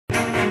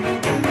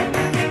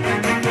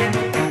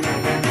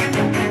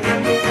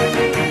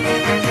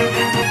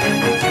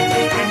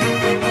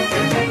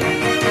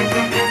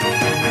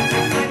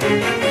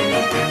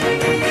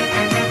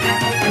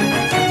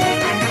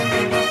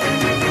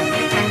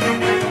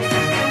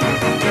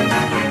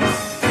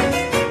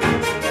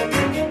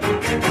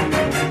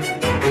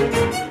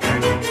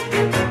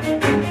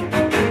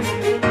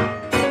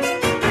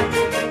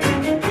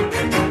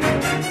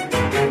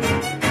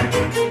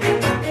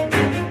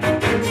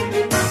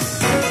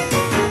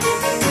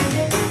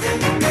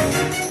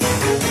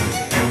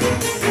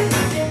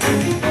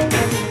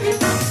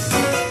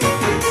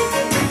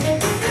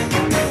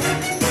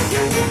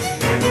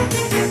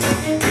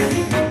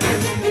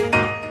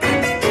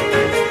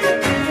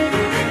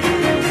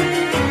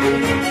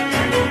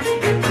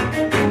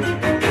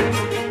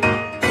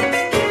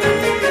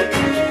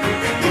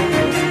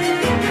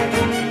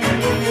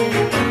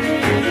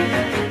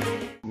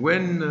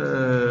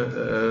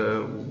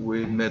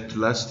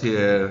last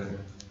year,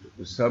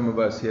 some of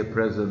us here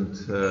present,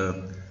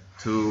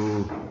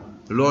 to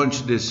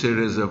launch this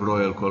series of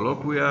Royal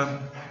Colloquia.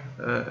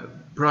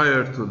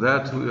 Prior to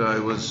that, I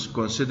was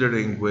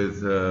considering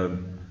with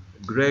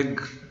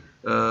Greg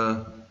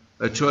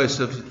a choice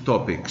of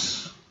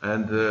topics.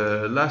 And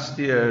last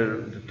year,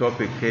 the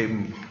topic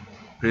came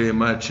pretty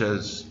much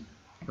as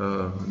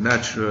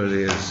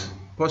naturally as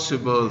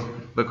possible,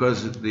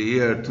 because the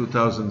year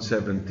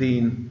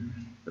 2017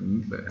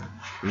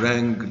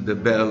 rang the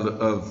bell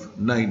of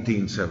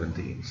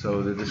 1917.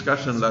 So the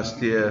discussion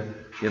last year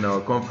in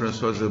our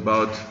conference was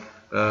about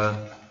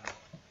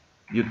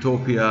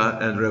utopia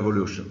and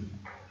revolution.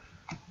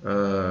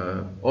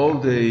 All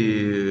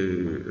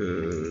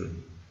the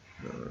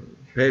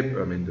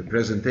the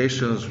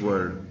presentations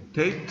were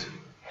taped,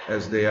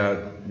 as they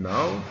are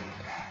now,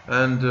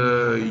 and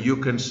you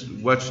can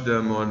watch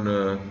them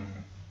on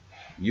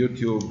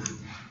YouTube.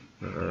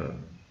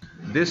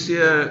 This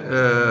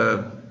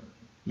year,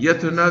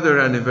 yet another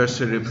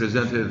anniversary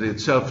presented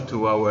itself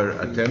to our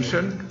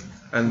attention,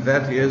 and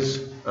that is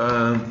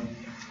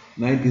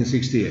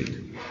 1968. It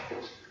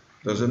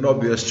was an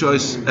obvious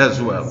choice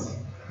as well.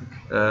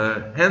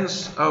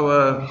 Hence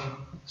our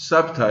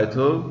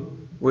subtitle,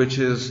 which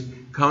is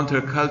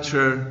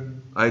Counterculture,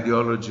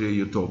 Ideology,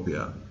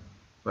 Utopia.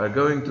 We're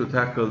going to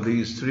tackle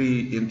these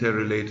three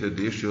interrelated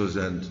issues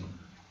and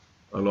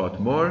a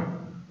lot more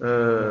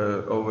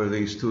over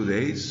these 2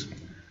 days.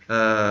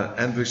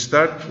 And we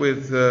start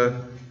with a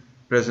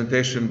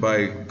presentation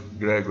by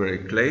Gregory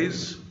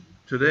Claeys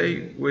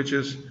today, which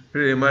is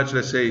pretty much,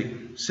 let's say,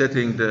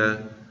 setting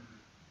the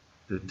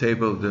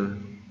table, the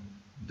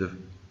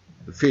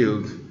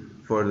field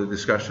for the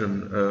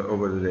discussion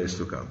over the days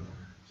to come.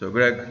 So,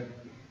 Greg,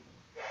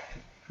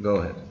 go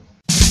ahead.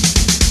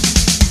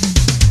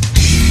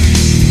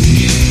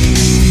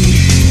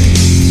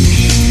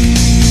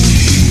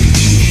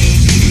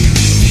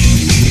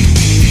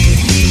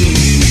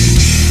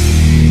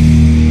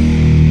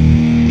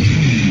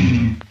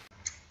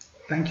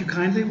 Thank you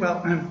kindly.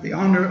 Well, I have the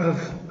honor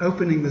of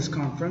opening this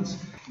conference.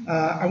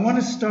 I want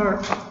to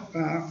start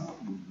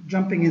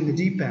jumping in the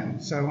deep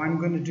end. So I'm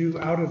going to do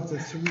out of the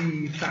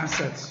three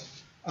facets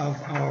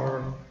of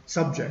our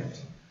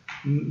subject,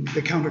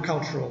 the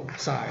countercultural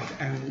side,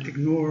 and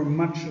ignore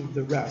much of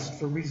the rest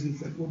for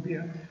reasons that will be,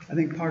 I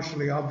think,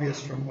 partially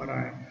obvious from what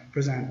I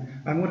present.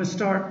 I want to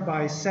start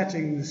by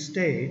setting the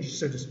stage,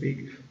 so to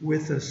speak,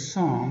 with a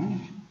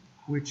song,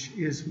 which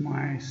is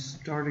my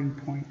starting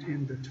point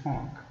in the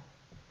talk.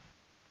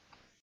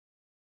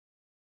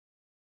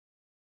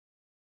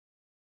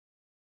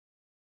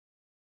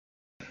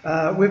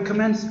 We've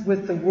commenced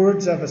with the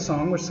words of a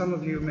song, which some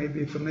of you may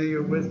be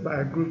familiar with,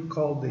 by a group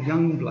called the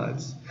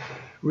Youngbloods,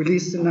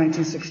 released in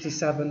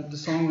 1967. The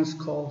song is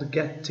called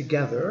Get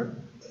Together.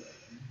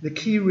 The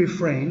key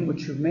refrain,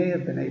 which you may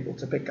have been able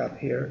to pick up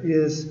here,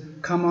 is,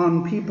 "Come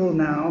on, people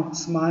now,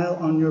 smile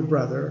on your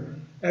brother.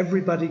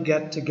 Everybody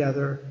get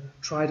together,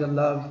 try to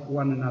love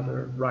one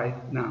another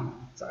right now."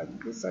 So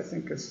this, I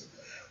think,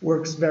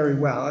 works very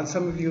well. And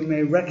some of you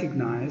may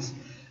recognize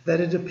that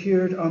it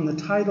appeared on the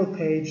title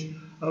page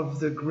of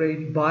the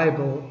great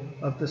Bible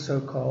of the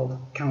so-called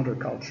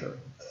counterculture,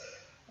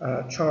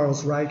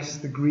 Charles Reich's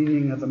The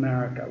Greening of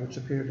America, which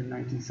appeared in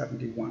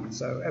 1971.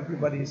 So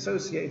everybody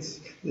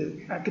associates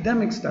the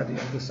academic study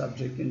of the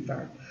subject, in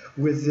fact,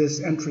 with this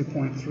entry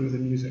point through the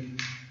music.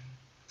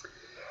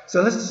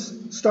 So let's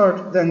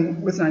start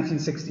then with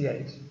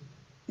 1968.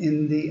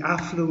 In the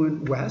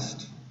affluent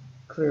West,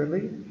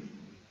 clearly,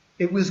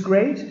 it was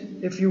great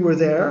if you were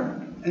there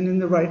and in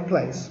the right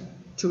place,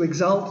 to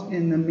exult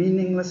in the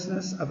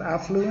meaninglessness of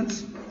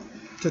affluence,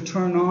 to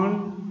turn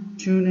on,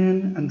 tune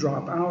in, and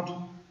drop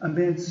out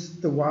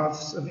amidst the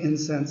wafts of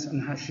incense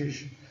and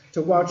hashish,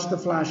 to watch the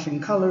flashing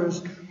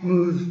colors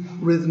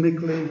move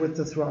rhythmically with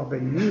the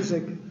throbbing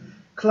music,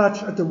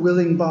 clutch at the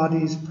willing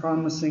bodies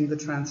promising the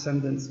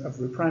transcendence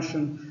of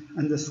repression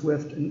and the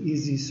swift and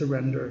easy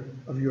surrender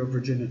of your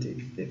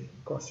virginity, if,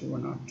 of course, you were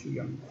not too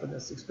young for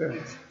this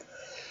experience.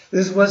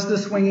 This was the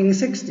swinging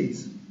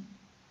 60s.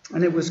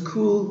 And it was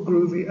cool,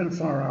 groovy, and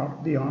far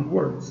out beyond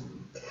words.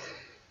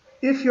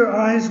 If your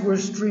eyes were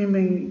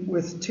streaming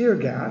with tear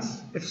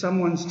gas, if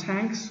someone's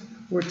tanks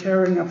were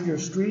tearing up your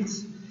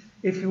streets,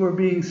 if you were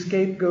being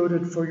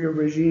scapegoated for your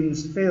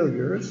regime's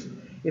failures,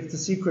 if the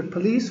secret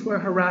police were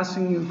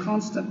harassing you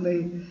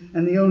constantly,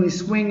 and the only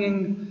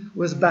swinging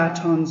was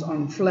batons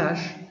on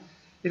flesh,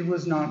 it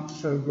was not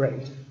so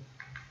great.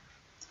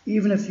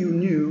 Even if you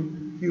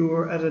knew you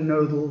were at a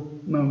nodal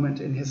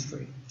moment in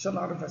history, which a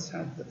lot of us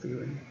had the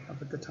feeling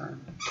of at the time.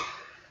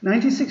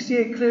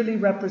 1968 clearly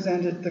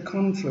represented the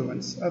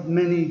confluence of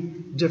many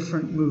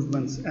different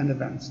movements and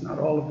events, not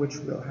all of which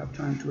we'll have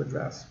time to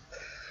address.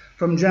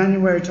 From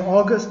January to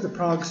August, the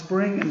Prague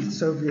Spring and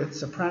Soviet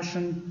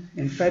suppression.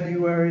 In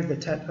February, the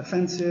Tet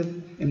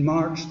Offensive. In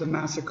March, the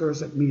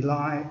massacres at My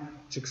Lai,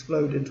 which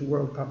exploded into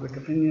world public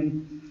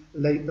opinion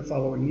late the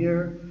following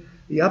year.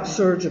 The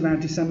upsurge of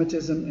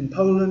anti-Semitism in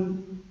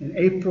Poland. In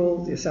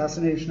April, the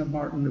assassination of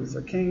Martin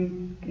Luther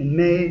King. In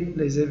May,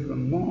 les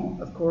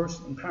événements, of course,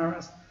 in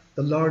Paris. The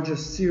the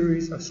largest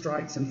series of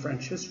strikes in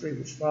French history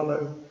which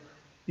followed.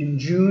 In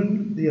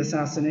June, the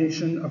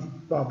assassination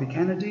of Bobby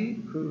Kennedy,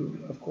 who,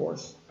 of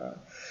course,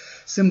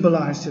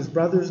 symbolized his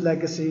brother's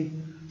legacy.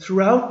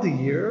 Throughout the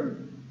year,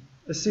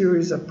 a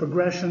series of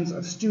progressions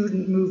of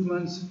student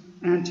movements,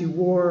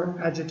 anti-war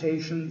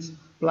agitations,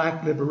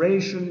 black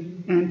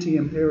liberation,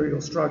 anti-imperial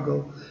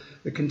struggle,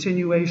 the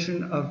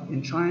continuation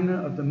in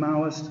China of the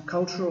Maoist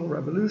Cultural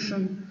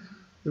Revolution,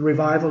 the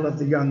revival of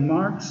the young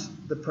Marx,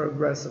 the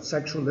progress of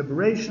sexual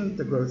liberation,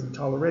 the growth of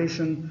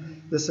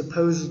toleration, the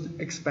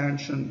supposed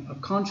expansion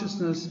of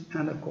consciousness,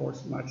 and of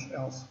course much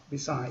else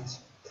besides.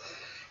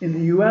 In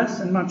the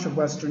US and much of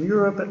Western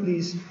Europe at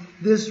least,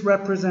 this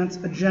represents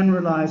a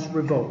generalized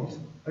revolt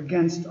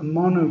against a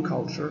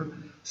monoculture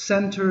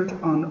centered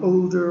on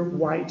older,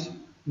 white,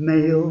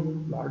 male,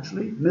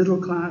 largely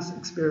middle-class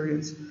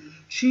experience,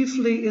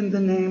 chiefly in the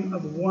name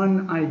of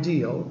one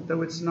ideal,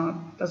 though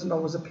doesn't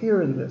always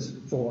appear in this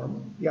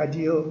form, the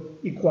ideal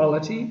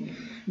equality,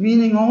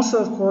 meaning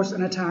also, of course,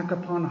 an attack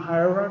upon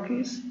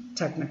hierarchies,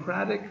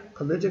 technocratic,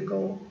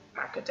 political,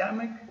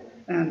 academic,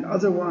 and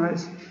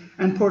otherwise,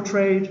 and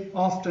portrayed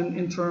often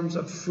in terms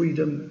of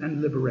freedom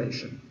and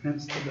liberation,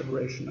 hence the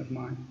liberation of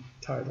my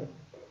title.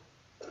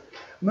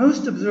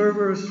 Most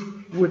observers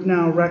would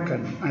now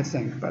reckon, I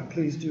think, but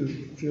please do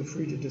feel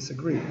free to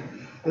disagree,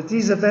 that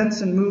these events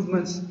and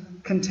movements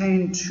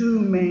contain two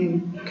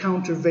main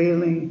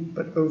countervailing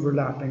but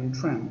overlapping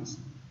trends.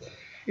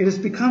 It has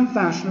become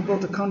fashionable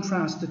to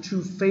contrast the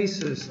two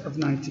faces of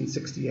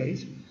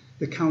 1968,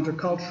 the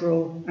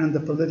countercultural and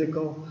the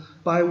political,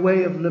 by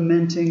way of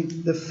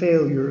lamenting the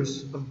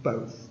failures of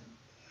both.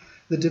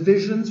 The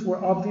divisions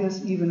were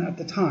obvious even at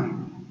the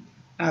time.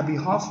 Abbie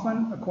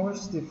Hoffman, of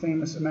course, the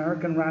famous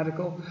American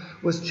radical,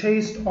 was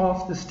chased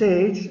off the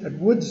stage at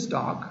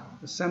Woodstock,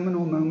 a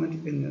seminal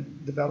moment in the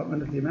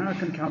development of the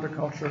American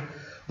counterculture,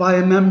 by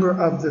a member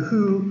of The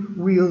Who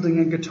wielding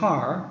a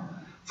guitar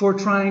for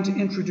trying to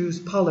introduce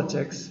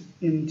politics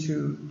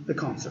into the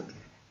concert.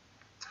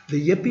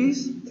 The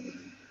Yippies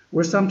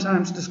were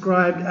sometimes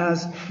described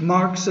as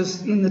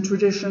Marxists in the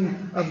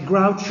tradition of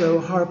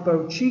Groucho,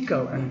 Harpo,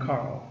 Chico, and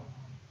Carl.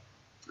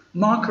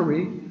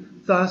 Mockery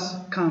thus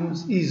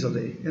comes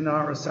easily in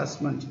our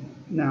assessment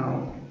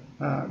now,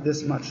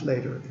 this much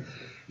later.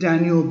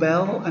 Daniel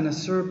Bell, an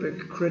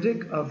acerbic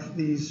critic of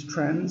these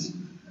trends,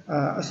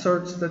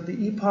 asserts that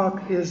the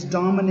epoch is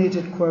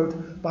dominated,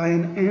 quote, by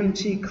an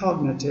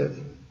anti-cognitive,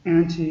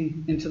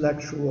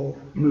 anti-intellectual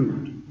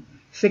mood,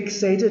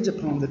 fixated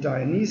upon the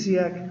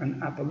Dionysiac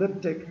and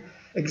apocalyptic,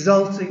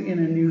 exulting in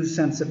a new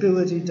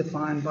sensibility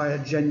defined by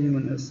a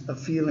genuineness of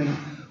feeling,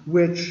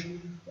 which,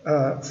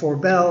 for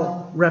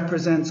Bell,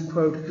 represents,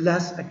 quote,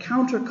 less a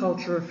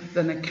counterculture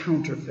than a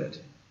counterfeit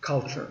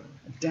culture,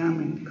 a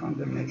damning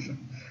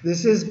condemnation.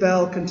 This is,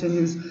 Bell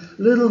continues,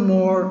 little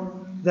more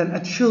than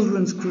a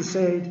children's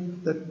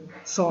crusade that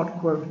sought,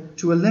 quote,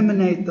 to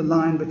eliminate the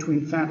line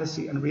between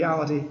fantasy and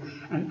reality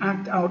and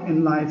act out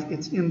in life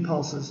its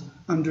impulses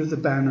under the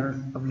banner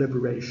of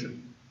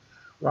liberation.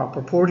 While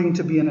purporting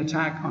to be an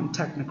attack on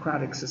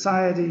technocratic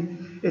society,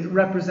 it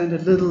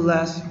represented little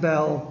less,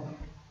 Bell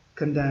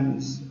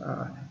condemns,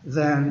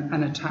 than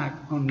an attack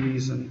on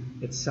reason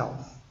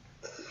itself,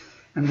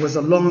 and was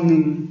a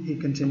longing, he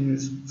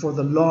continues, for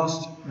the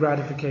lost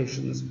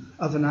gratifications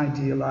of an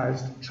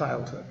idealized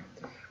childhood.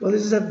 Well,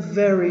 this is a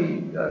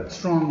very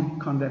strong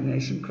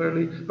condemnation,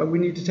 clearly, but we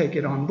need to take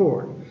it on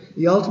board.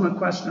 The ultimate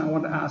question I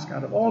want to ask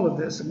out of all of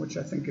this, and which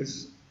I think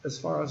is, as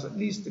far as at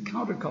least the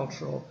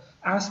countercultural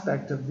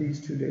aspect of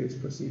these 2 days'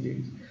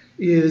 proceedings,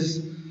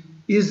 is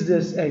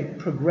this a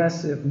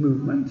progressive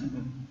movement,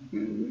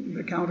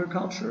 the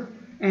counterculture?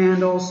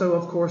 And also,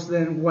 of course,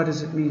 then, what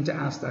does it mean to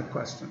ask that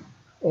question?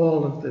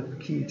 All of the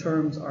key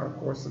terms are, of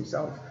course,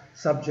 themselves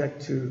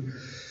subject to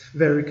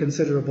very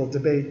considerable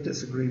debate,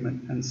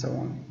 disagreement, and so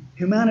on.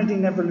 Humanity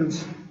never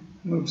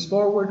moves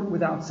forward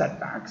without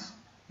setbacks.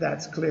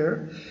 That's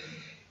clear.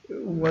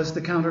 Was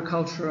the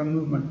counterculture a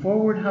movement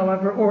forward,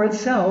 however, or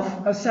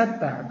itself a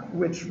setback,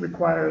 which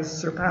requires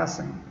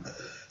surpassing?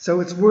 So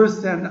it's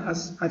worth then,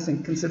 us, I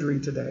think, considering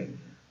today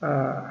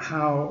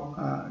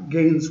how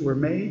gains were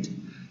made,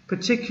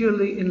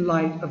 particularly in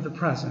light of the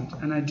present.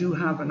 And I do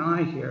have an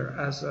eye here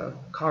as a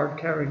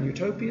card-carrying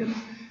utopian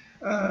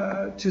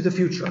to the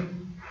future.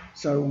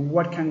 So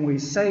what can we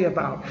say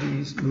about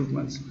these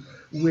movements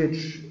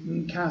which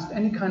cast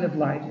any kind of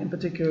light, in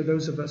particular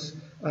those of us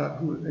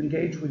who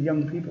engage with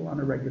young people on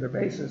a regular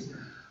basis,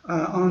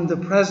 on the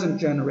present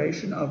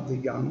generation of the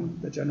young,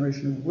 the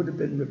generation who would have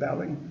been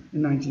rebelling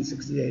in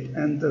 1968,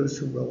 and those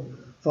who will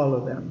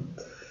follow them.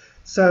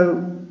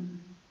 So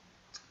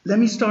let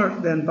me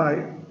start then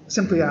by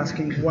simply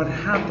asking what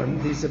happened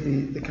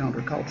vis-a-vis the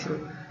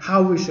counterculture,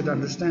 how we should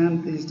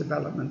understand these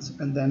developments,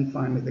 and then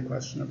finally the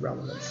question of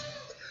relevance.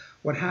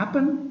 What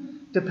happened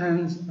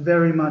depends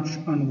very much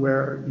on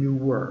where you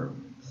were.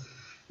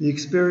 The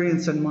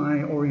experience and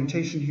my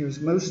orientation here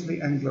is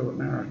mostly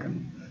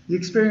Anglo-American. The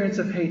experience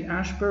of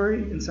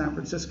Haight-Ashbury in San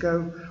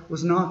Francisco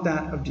was not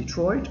that of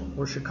Detroit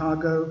or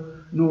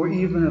Chicago, nor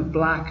even of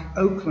black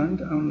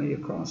Oakland, only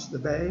across the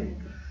bay,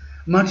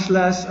 much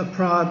less of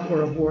Prague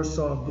or of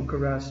Warsaw,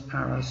 Bucharest,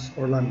 Paris,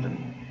 or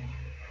London.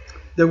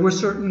 There were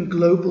certain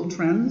global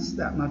trends,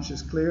 that much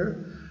is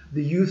clear: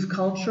 the youth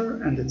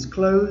culture and its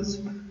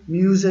clothes,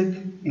 music,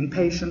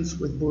 impatience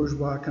with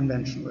bourgeois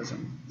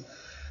conventionalism.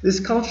 This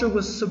culture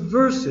was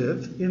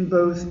subversive in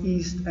both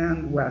East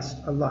and West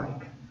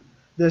alike.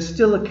 There's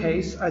still a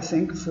case, I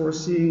think, for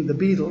seeing the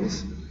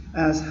Beatles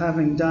as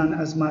having done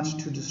as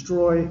much to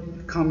destroy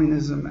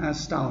communism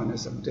as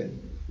Stalinism did.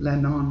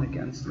 Lennon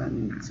against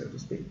Lenin, so to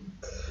speak.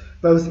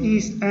 Both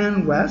East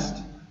and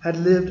West had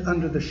lived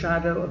under the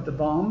shadow of the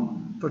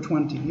bomb for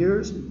 20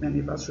 years. Many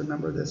of us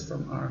remember this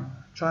from our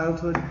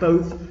childhood.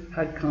 Both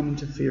had come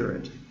to fear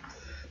it.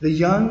 The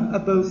young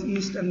of both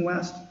East and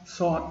West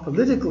sought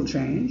political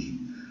change,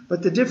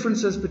 but the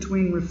differences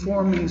between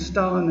reforming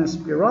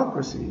Stalinist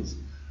bureaucracies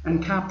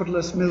and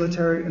capitalist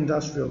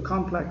military-industrial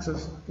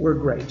complexes were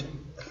great.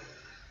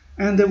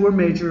 And there were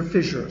major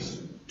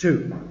fissures,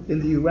 too. In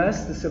the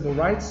US, the civil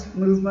rights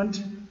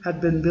movement had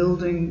been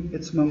building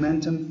its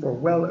momentum for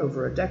well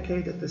over a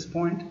decade at this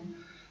point.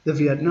 The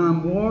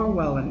Vietnam War,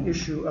 while an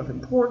issue of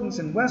importance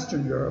in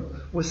Western Europe,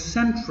 was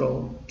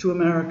central to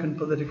American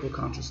political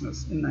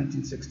consciousness in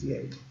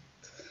 1968.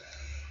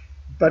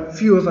 But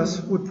few of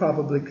us would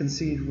probably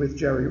concede with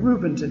Jerry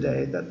Rubin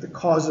today that the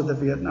cause of the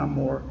Vietnam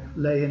War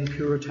lay in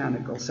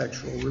puritanical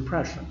sexual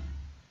repression.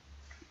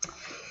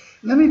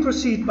 Let me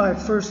proceed by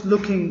first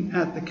looking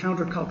at the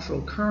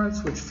countercultural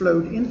currents which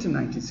flowed into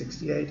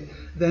 1968,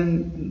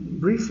 then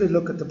briefly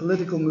look at the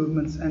political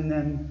movements, and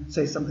then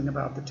say something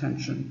about the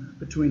tension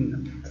between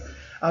them.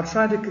 I'll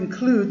try to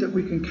conclude that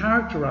we can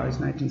characterize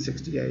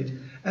 1968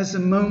 as a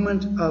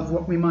moment of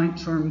what we might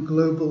term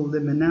global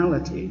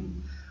liminality,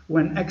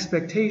 when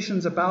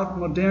expectations about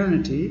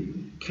modernity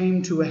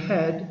came to a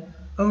head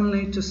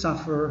only to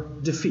suffer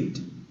defeat,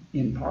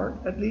 in part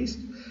at least,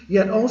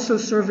 yet also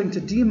serving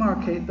to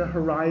demarcate the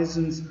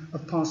horizons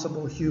of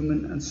possible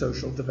human and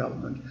social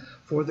development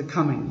for the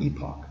coming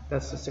epoch.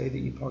 That's to say,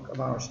 the epoch of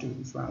our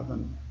students rather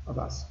than of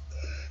us.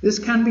 This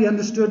can be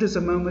understood as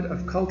a moment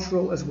of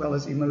cultural as well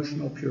as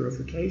emotional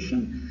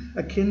purification,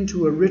 akin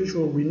to a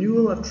ritual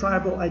renewal of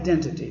tribal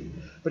identity,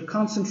 but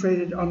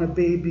concentrated on a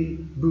baby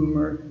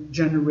boomer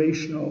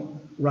generational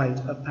rite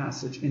of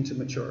passage into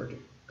maturity.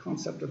 The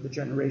concept of the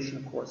generation,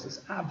 of course,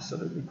 is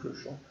absolutely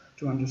crucial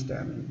to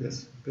understanding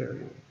this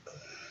period.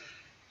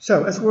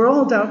 So, as we're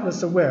all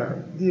doubtless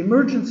aware, the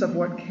emergence of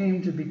what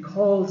came to be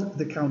called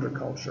the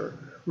counterculture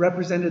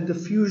represented the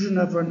fusion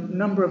of a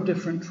number of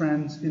different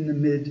trends in the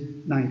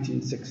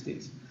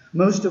mid-1960s,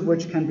 most of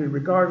which can be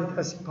regarded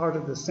as part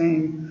of the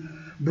same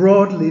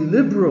broadly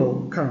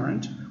liberal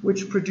current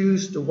which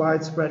produced the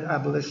widespread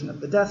abolition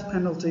of the death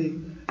penalty,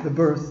 the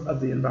birth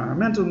of the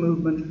environmental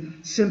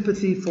movement,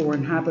 sympathy for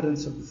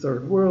inhabitants of the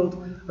Third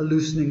World, a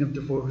loosening of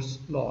divorce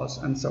laws,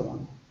 and so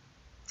on.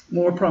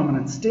 More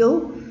prominent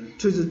still,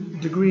 to the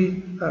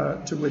degree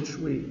to which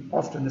we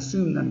often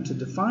assume them to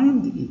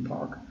define the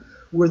epoch,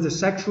 were the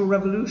sexual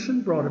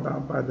revolution brought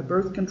about by the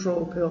birth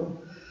control pill,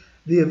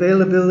 the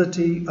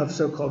availability of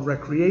so-called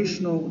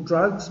recreational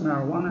drugs,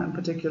 marijuana in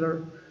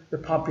particular, the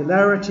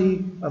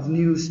popularity of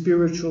new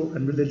spiritual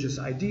and religious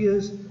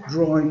ideas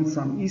drawing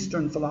from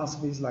Eastern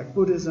philosophies like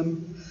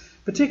Buddhism,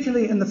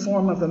 particularly in the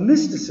form of a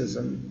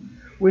mysticism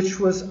which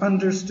was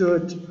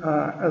understood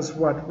as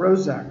what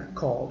Rozak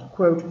called,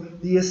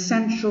 quote, the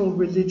essential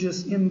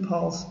religious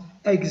impulse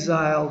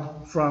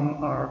exiled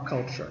from our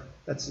culture.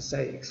 That's to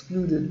say,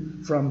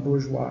 excluded from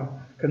bourgeois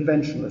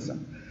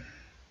conventionalism.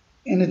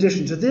 In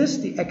addition to this,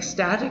 the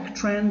ecstatic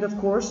trend, of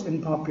course,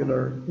 in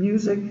popular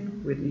music,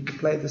 we'd need to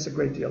play this a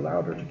great deal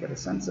louder to get a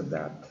sense of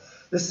that,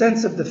 the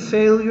sense of the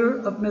failure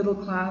of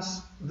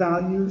middle-class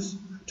values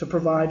to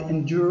provide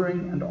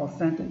enduring and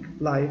authentic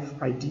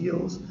life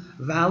ideals,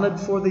 valid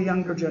for the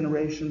younger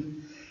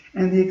generation,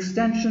 and the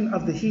extension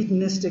of the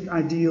hedonistic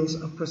ideals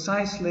of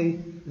precisely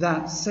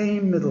that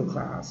same middle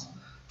class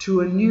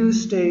to a new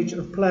stage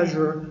of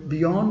pleasure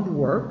beyond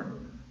work,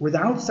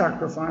 without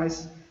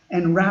sacrifice,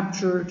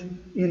 enraptured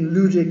in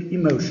ludic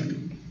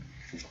emotion.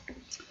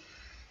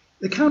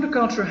 The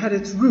counterculture had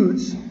its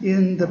roots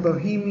in the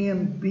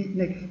bohemian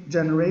beatnik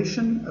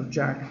generation of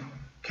Jack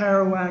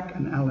Kerouac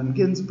and Allen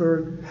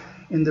Ginsberg,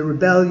 in the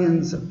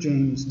rebellions of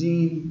James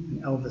Dean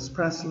and Elvis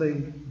Presley,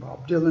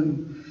 Bob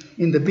Dylan,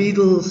 in the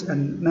Beatles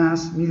and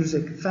mass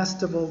music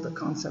festival, the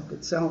concept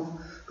itself,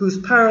 whose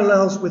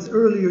parallels with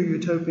earlier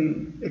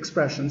utopian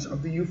expressions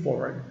of the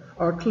euphoric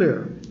are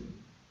clear.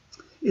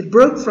 It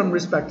broke from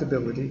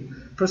respectability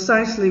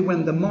precisely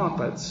when the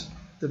Moppets,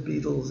 the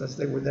Beatles as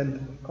they were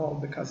then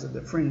called because of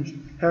the fringe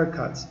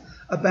haircuts,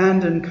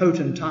 abandoned coat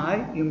and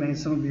tie,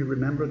 some of you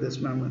remember this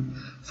moment,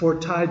 for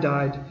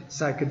tie-dyed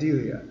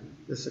psychedelia.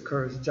 This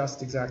occurs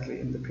just exactly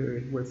in the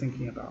period we're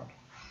thinking about.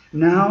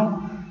 Now,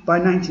 by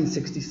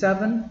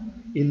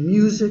 1967, in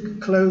music,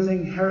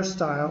 clothing,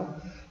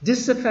 hairstyle,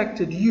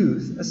 disaffected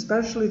youth,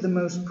 especially the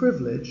most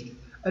privileged,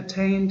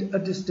 attained a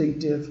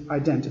distinctive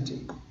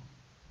identity.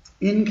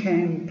 In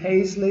came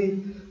Paisley,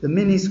 the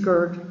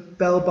miniskirt,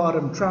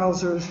 bell-bottom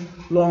trousers,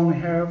 long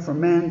hair for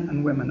men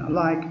and women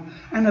alike,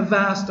 and a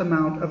vast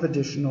amount of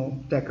additional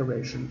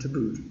decoration to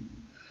boot.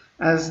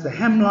 As the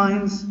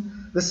hemlines,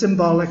 the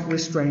symbolic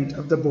restraint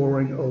of the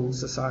boring old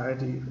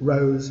society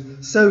rose,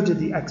 so did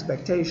the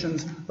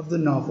expectations of the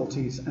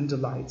novelties and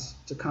delights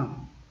to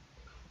come.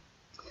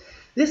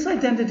 This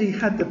identity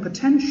had the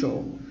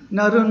potential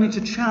not only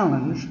to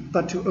challenge,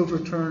 but to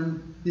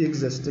overturn the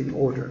existing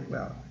order.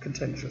 Well,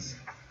 contentious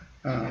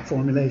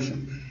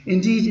formulation.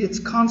 Indeed, its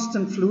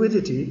constant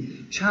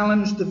fluidity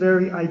challenged the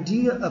very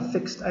idea of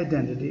fixed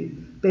identity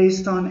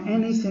based on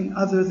anything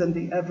other than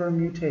the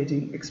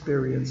ever-mutating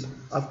experience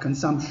of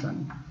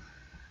consumption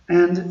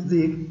and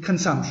the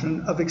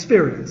consumption of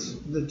experience.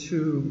 The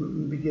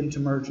two begin to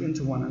merge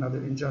into one another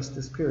in just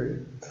this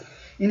period.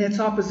 In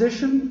its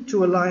opposition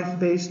to a life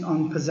based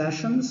on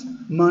possessions,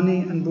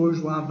 money, and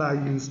bourgeois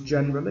values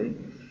generally,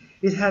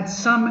 it had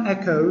some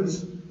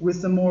echoes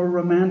with the more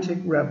romantic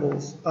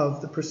rebels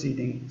of the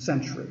preceding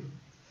century.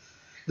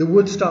 The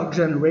Woodstock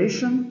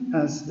generation,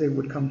 as they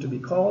would come to be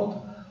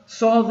called,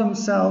 saw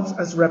themselves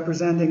as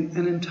representing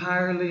an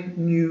entirely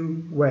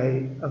new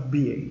way of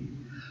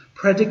being,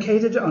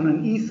 predicated on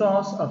an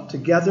ethos of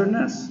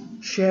togetherness,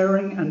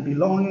 sharing, and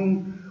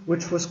belonging,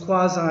 which was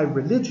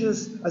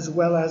quasi-religious as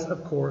well as,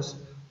 of course,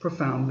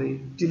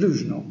 profoundly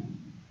delusional.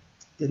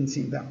 Didn't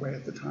seem that way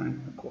at the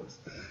time, of course.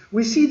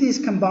 We see these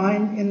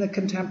combined in the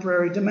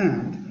contemporary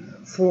demand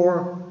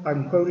for,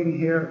 I'm quoting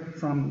here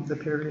from the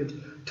period,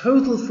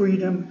 total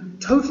freedom,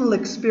 total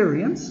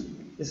experience.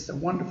 It's a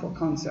wonderful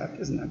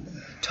concept, isn't it?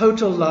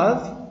 Total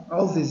love,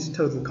 all these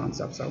total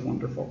concepts are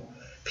wonderful.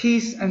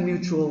 Peace and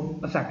mutual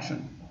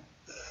affection.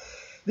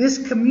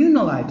 This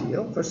communal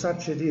ideal, for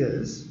such it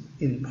is,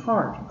 in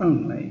part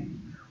only,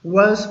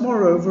 was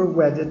moreover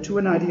wedded to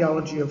an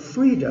ideology of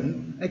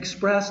freedom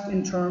expressed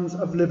in terms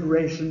of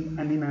liberation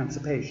and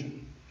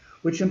emancipation,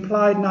 which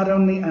implied not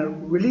only a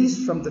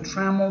release from the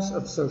trammels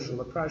of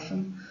social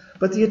oppression,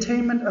 but the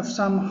attainment of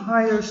some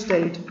higher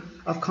state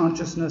of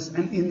consciousness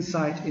and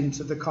insight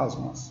into the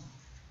cosmos.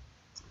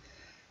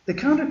 The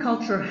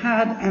counterculture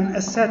had an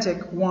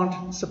ascetic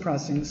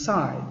want-suppressing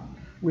side,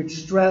 which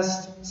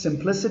stressed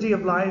simplicity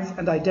of life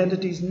and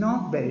identities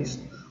not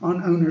based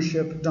on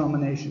ownership,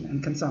 domination,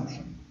 and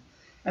consumption.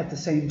 At the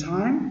same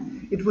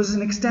time, it was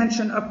an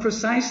extension of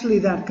precisely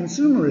that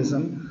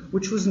consumerism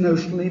which was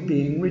notionally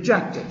being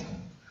rejected.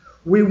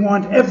 "We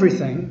want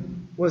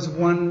everything" was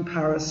one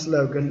Paris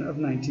slogan of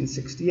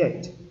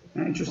 1968.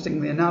 Now,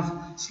 interestingly enough,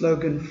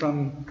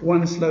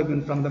 one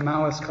slogan from the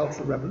Maoist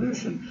Cultural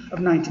Revolution of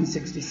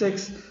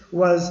 1966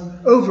 was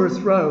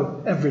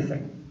 "overthrow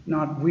everything."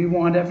 Not "we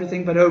want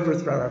everything," but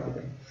 "overthrow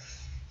everything."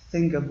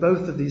 Think of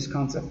both of these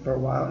concepts for a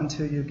while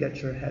until you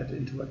get your head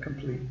into a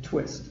complete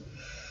twist.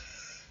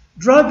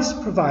 Drugs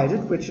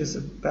provided, which is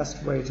the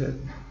best way to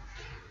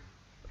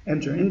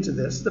enter into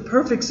this, the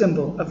perfect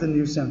symbol of the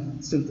new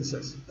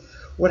synthesis.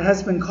 What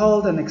has been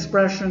called an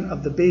expression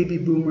of the baby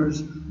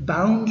boomers'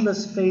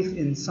 boundless faith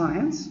in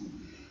science,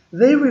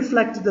 they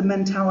reflected the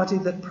mentality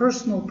that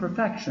personal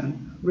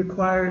perfection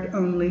required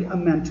only a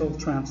mental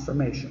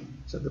transformation.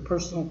 So the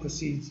personal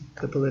precedes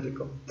the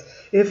political.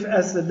 If,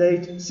 as the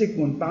late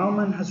Zygmunt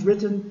Bauman has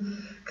written,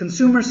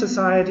 consumer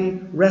society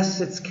rests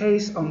its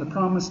case on the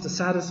promise to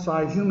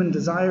satisfy human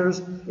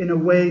desires in a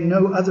way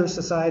no other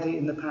society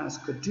in the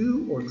past could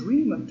do or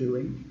dream of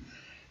doing,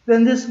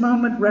 then this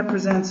moment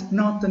represents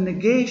not the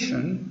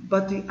negation,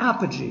 but the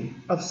apogee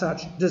of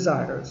such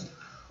desires,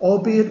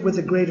 albeit with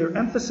a greater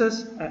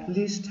emphasis, at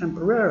least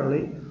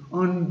temporarily,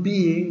 on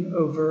being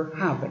over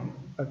having,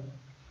 a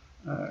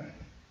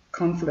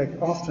conflict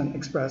often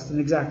expressed in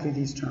exactly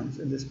these terms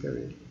in this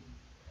period.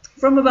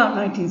 From about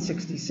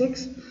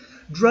 1966,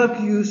 drug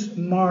use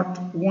marked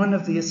one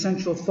of the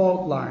essential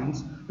fault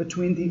lines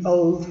between the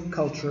old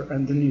culture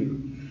and the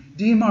new,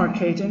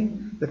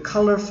 demarcating the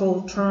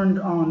colorful,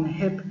 turned-on,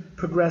 hip,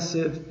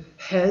 progressive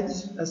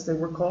heads, as they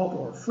were called,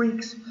 or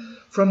freaks,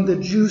 from the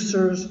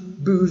juicers,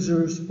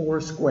 boozers, or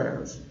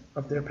squares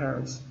of their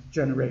parents'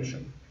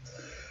 generation.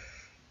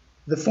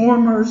 The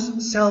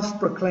former's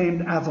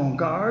self-proclaimed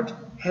avant-garde,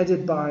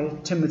 headed by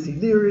Timothy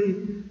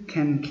Leary,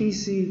 Ken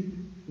Kesey,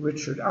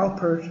 Richard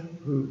Alpert,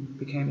 who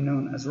became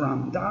known as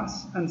Ram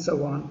Dass, and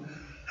so on,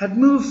 had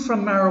moved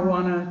from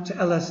marijuana to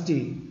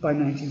LSD by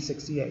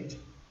 1968.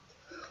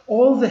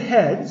 All the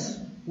heads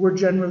were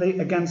generally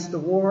against the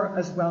war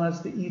as well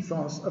as the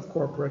ethos of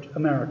corporate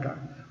America,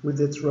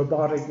 with its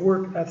robotic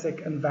work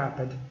ethic and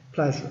vapid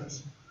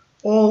pleasures.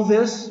 All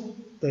this,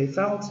 they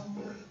felt,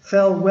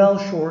 fell well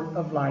short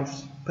of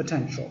life's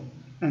potential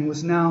and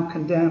was now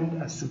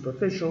condemned as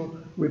superficial,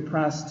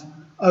 repressed,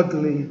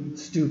 ugly,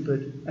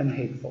 stupid, and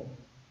hateful.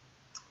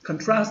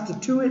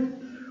 Contrasted to it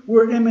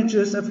were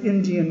images of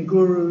Indian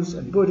gurus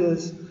and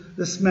Buddhas,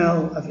 the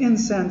smell of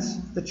incense,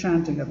 the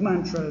chanting of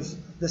mantras,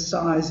 the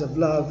sighs of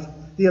love,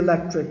 the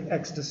electric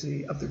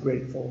ecstasy of the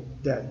Grateful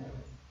Dead.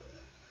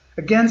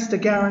 Against a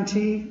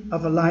guarantee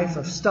of a life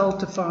of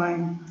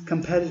stultifying,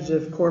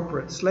 competitive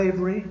corporate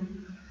slavery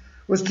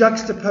was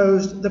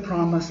juxtaposed the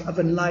promise of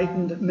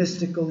enlightened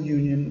mystical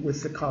union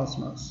with the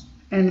cosmos,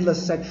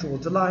 endless sexual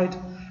delight,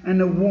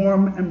 and a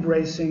warm,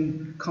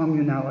 embracing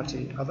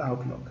communality of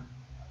outlook.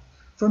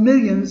 For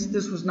millions,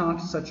 this was not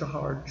such a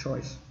hard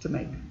choice to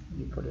make.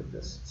 You put it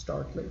this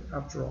starkly,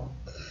 after all.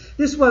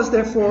 This was,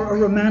 therefore, a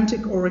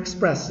romantic or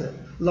expressive,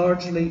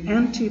 largely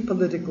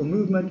anti-political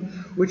movement,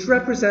 which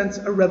represents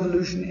a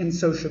revolution in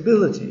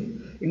sociability,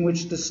 in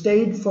which the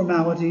staid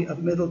formality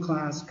of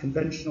middle-class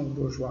conventional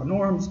bourgeois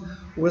norms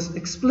was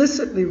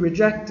explicitly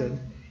rejected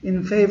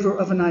in favor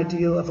of an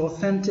ideal of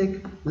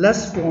authentic,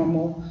 less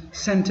formal,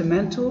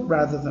 sentimental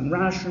rather than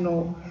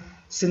rational,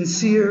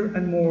 sincere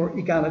and more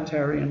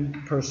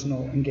egalitarian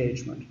personal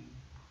engagement.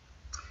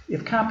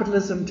 If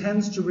capitalism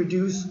tends to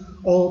reduce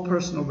all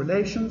personal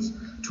relations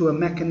to a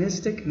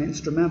mechanistic and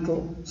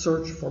instrumental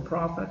search for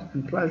profit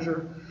and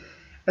pleasure,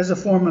 as a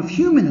form of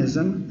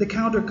humanism, the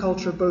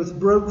counterculture both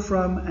broke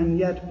from and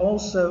yet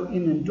also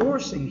in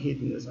endorsing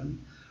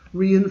hedonism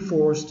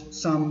reinforced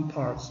some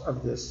parts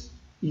of this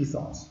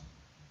ethos.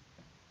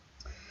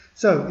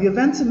 So, the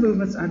events and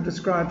movements I've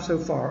described so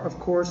far, of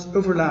course,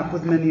 overlap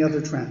with many other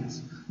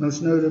trends,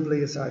 most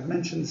notably, as I've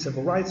mentioned, the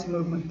civil rights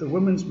movement, the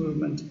women's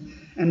movement,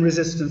 and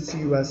resistance to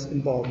U.S.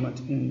 involvement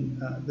in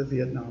the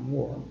Vietnam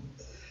War.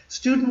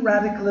 Student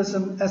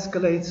radicalism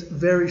escalates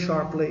very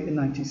sharply in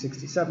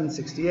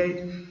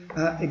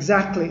 1967-68,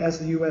 exactly as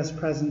the U.S.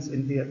 presence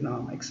in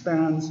Vietnam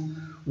expands,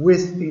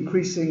 with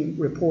increasing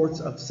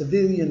reports of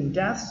civilian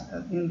deaths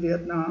in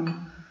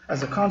Vietnam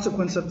as a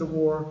consequence of the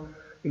war,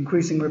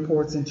 increasing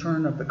reports in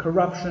turn of the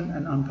corruption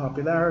and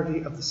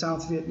unpopularity of the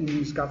South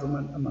Vietnamese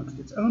government amongst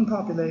its own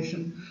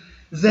population.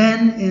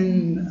 Then,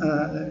 in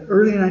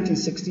early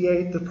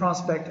 1968, the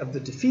prospect of the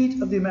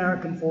defeat of the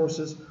American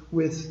forces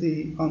with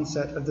the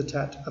onset of the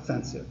Tet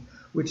Offensive,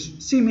 which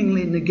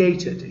seemingly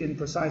negated in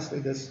precisely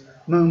this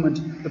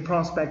moment the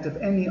prospect of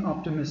any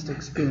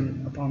optimistic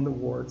spin upon the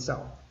war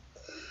itself.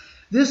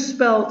 This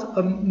spelled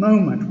a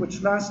moment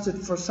which lasted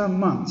for some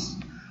months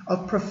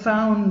of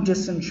profound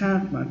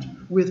disenchantment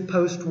with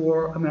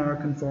post-war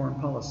American foreign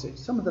policy.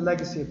 Some of the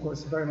legacy, of course,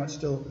 is very much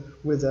still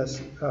with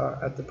us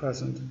at the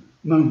present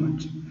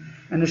moment.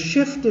 And a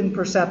shift in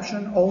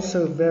perception,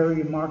 also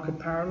very marked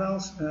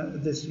parallels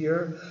this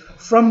year,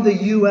 from the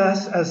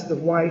U.S. as the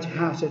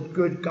white-hatted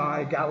good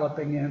guy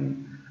galloping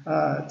in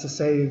to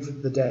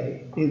save the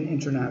day in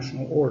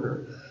international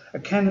order.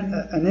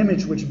 An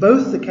image which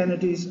both the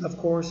Kennedys, of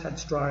course, had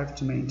strived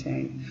to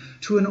maintain,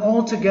 to an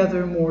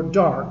altogether more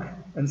dark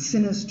and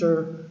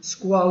sinister,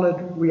 squalid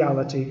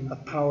reality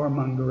of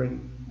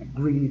power-mongering,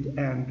 greed,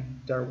 and,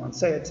 dare one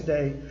say it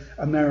today,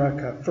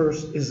 America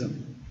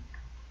First-ism.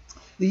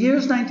 The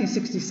years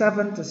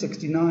 1967 to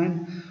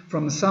 69,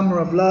 from a summer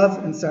of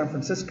love in San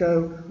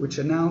Francisco, which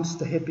announced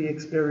the hippie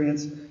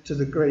experience, to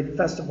the great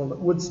festival at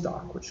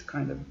Woodstock, which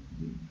kind of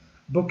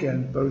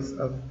bookend both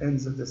of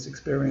ends of this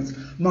experience,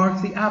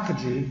 marked the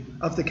apogee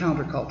of the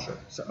counterculture.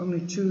 So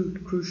only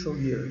 2 crucial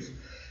years.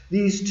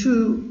 These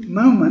 2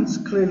 moments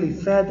clearly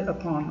fed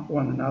upon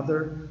one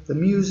another, the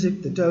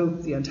music, the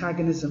dope, the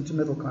antagonism to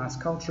middle-class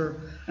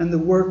culture, and the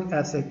work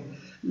ethic,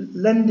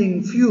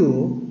 lending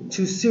fuel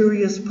to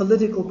serious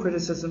political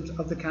criticisms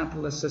of the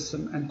capitalist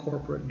system and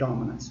corporate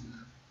dominance,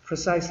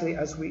 precisely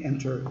as we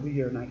enter the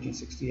year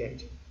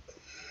 1968.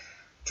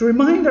 To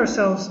remind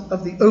ourselves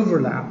of the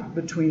overlap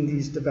between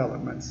these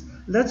developments,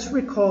 let's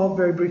recall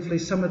very briefly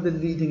some of the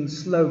leading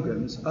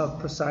slogans of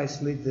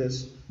precisely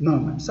this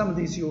moment. Some of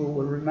these you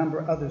will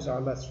remember, others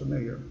are less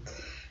familiar.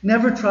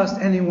 Never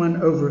trust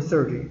anyone over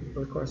 30.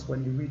 Of course,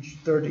 when you reach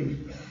 30,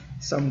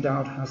 some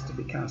doubt has to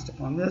be cast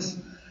upon this.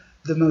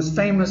 The most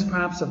famous,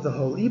 perhaps, of the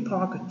whole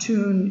epoch,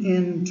 tune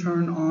in,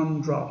 turn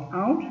on, drop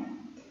out.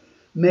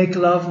 Make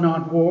love,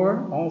 not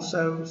war,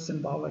 also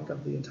symbolic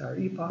of the entire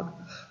epoch.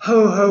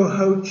 Ho, ho,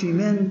 ho, Chi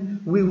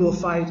Minh, we will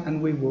fight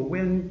and we will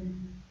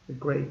win, the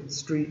great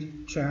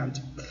street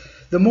chant.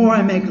 The more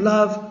I make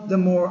love, the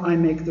more I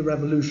make the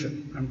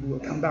revolution, and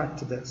we'll come back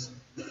to this.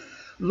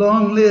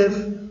 Long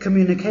live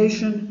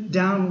communication,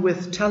 down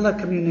with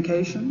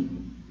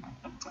telecommunication.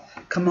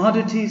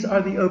 Commodities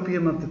are the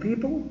opium of the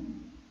people.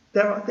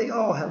 They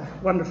all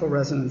have wonderful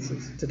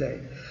resonances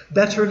today.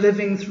 Better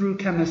living through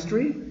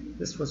chemistry.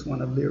 This was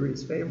one of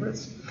Leary's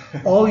favorites.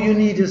 All you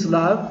need is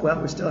love.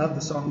 Well, we still have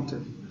the song to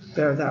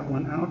bear that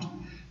one out.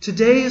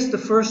 Today is the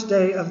first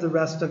day of the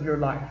rest of your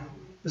life.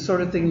 The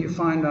sort of thing you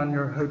find on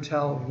your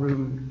hotel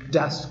room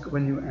desk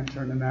when you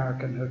enter an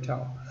American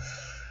hotel.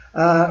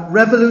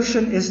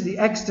 Revolution is the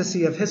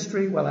ecstasy of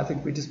history. Well, I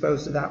think we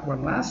disposed of that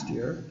one last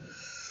year.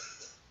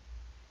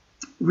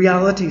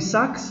 Reality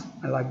sucks.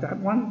 I like that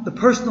one. The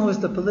personal is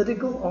the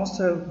political,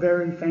 also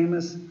very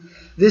famous.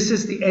 This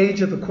is the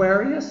age of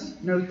Aquarius.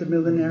 Note the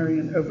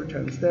millenarian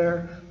overtones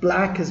there.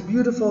 Black is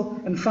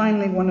beautiful. And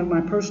finally, one of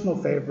my personal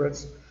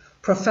favorites,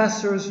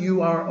 professors,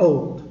 you are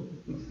old.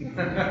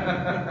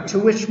 To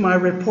which my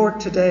retort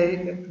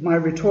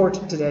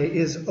today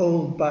is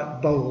old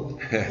but bold.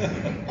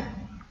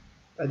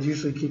 That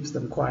usually keeps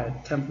them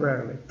quiet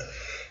temporarily.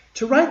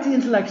 To write the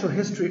intellectual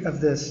history of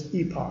this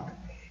epoch,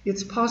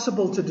 it's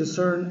possible to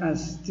discern,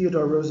 as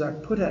Theodore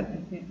Roszak put it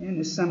in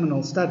his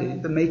seminal study,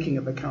 The Making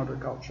of a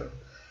Counterculture,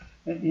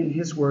 in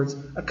his words,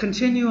 a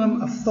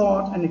continuum of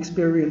thought and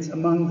experience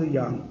among the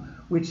young,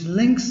 which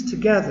links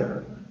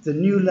together the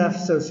New Left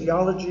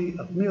sociology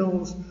of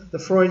Mills, the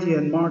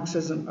Freudian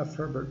Marxism of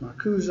Herbert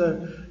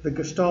Marcuse, the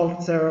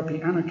Gestalt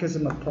therapy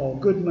anarchism of Paul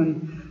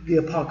Goodman, the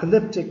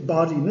apocalyptic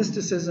body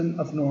mysticism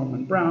of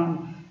Norman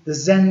Brown, the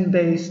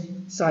Zen-based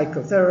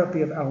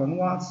psychotherapy of Alan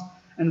Watts,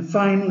 and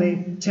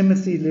finally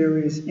Timothy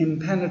Leary's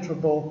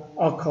impenetrable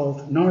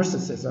occult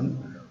narcissism,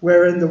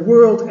 wherein the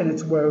world and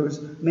its woes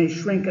may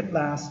shrink at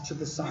last to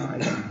the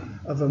size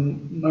of a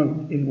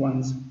mote in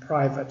one's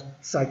private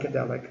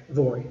psychedelic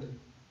void.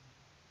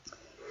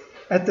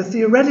 At the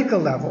theoretical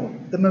level,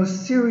 the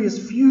most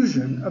serious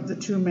fusion of the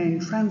two main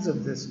trends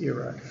of this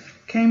era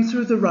came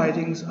through the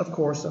writings, of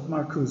course, of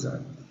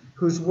Marcuse,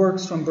 whose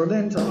works from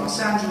Berlin to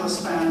Los Angeles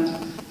spanned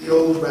the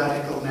old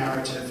radical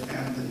narrative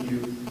and the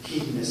new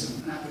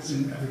hedonism. And I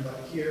presume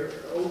everybody here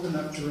old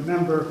enough to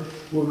remember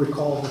will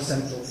recall the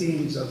central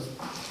themes of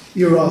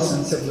Eros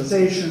and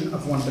Civilization,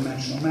 of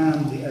One-Dimensional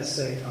Man, the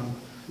essay on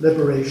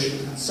liberation,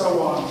 and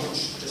so on,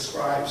 which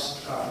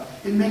describes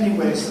in many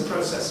ways the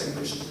process in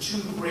which the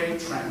two great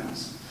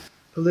trends,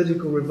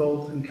 political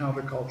revolt and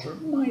counterculture,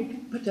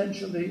 might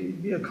potentially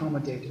be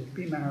accommodated,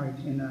 be married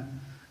in a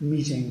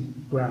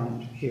meeting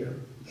ground here.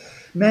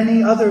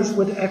 Many others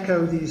would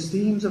echo these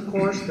themes, of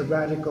course. The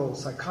radical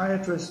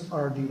psychiatrist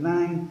R.D.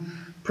 Laing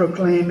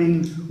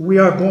proclaiming, "We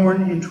are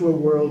born into a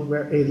world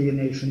where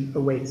alienation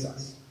awaits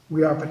us.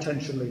 We are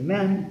potentially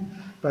men,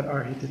 but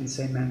are," he didn't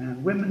say men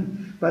and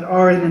women, "but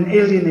are in an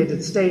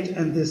alienated state,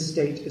 and this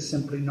state is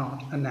simply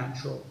not a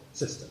natural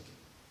system."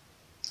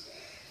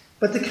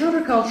 But the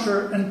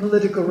counterculture and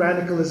political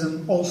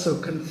radicalism also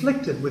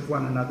conflicted with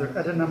one another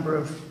at a number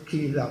of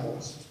key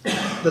levels.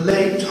 The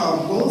late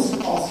Tom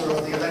Wolfe, author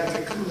of The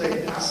Electric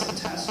Kool-Aid Acid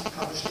Test,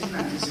 published in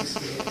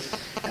 1968,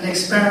 an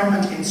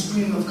experiment in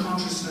stream of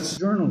consciousness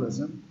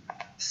journalism,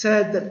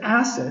 said that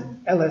acid,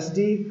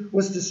 LSD,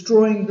 was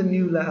destroying the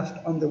New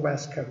Left on the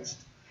West Coast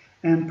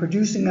and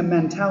producing a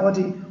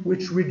mentality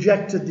which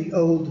rejected the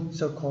old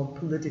so-called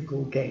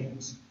political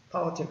games,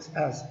 politics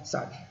as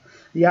such.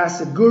 The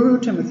acid guru,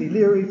 Timothy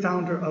Leary,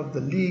 founder of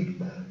the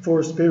League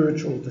for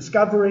Spiritual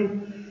Discovery,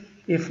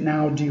 if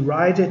now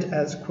derided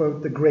as,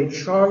 quote, the great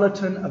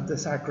charlatan of the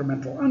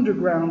sacramental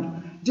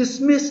underground,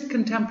 dismissed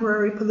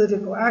contemporary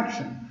political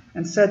action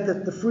and said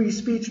that the free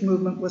speech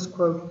movement was,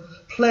 quote,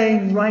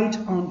 playing right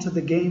onto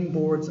the game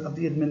boards of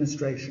the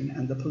administration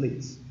and the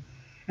police,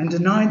 and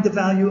denied the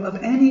value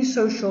of any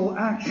social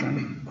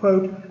action,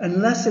 quote,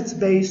 unless it's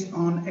based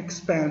on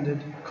expanded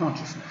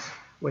consciousness,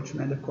 which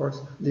meant, of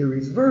course,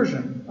 Leary's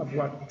version of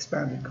what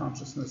expanded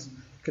consciousness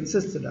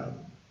consisted of.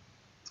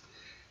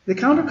 The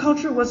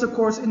counterculture was, of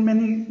course, in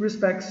many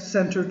respects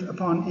centered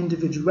upon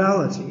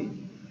individuality,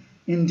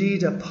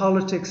 indeed a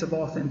politics of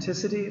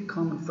authenticity, a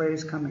common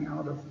phrase coming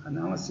out of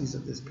analyses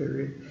of this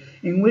period,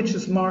 in which,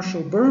 as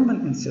Marshall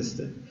Berman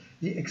insisted,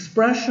 the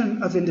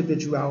expression of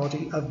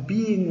individuality, of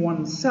being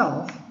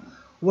oneself,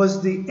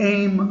 was the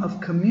aim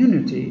of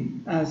community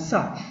as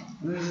such.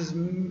 This is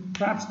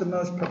perhaps the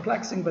most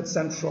perplexing but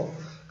central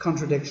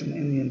contradiction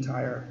in the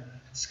entire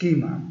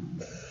schema,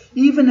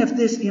 even if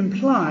this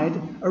implied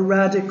a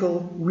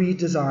radical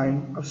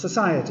redesign of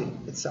society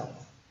itself.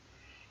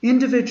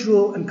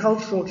 Individual and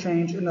cultural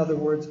change, in other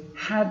words,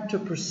 had to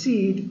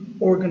precede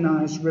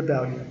organized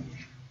rebellion.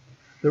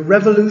 The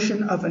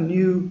revolution of a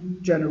new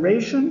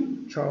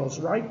generation, Charles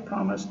Wright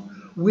promised,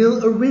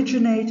 will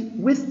originate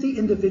with the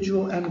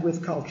individual and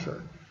with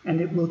culture,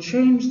 and it will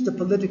change the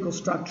political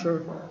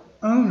structure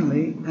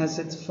only as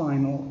its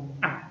final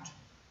act.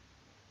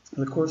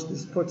 And of course,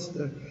 this puts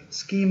the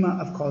schema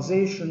of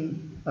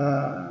causation,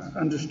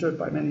 understood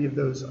by many of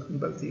those in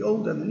both the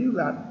old and the new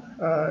lab,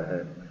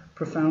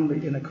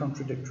 profoundly in a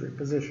contradictory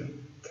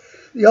position.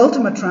 The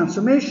ultimate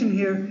transformation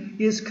here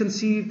is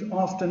conceived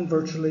often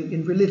virtually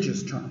in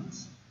religious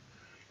terms.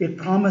 It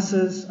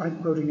promises,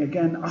 I'm quoting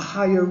again, a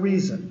higher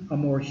reason, a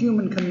more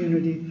human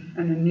community,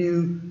 and a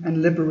new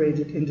and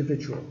liberated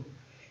individual.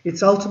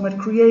 Its ultimate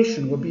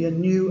creation will be a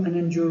new and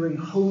enduring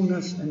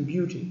wholeness and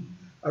beauty,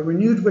 a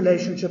renewed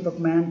relationship of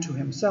man to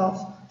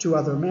himself, to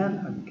other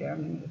men,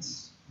 again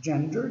it's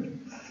gendered,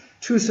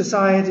 to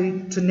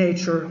society, to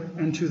nature,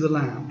 and to the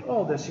land.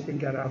 All this you can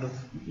get out of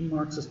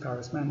Marxist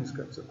Paris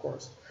manuscripts, of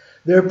course.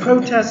 Their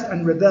protest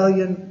and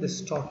rebellion, this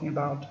is talking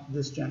about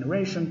this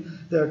generation,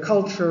 their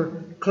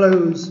culture,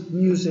 clothes,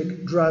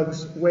 music,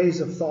 drugs,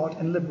 ways of thought,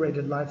 and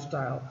liberated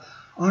lifestyle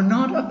are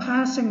not a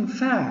passing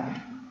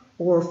fad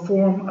or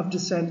form of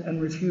dissent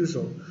and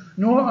refusal,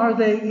 nor are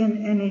they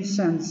in any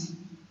sense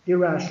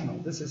irrational.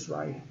 This is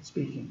Wright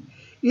speaking.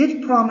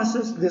 It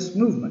promises, this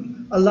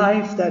movement, a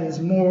life that is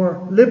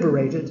more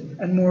liberated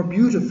and more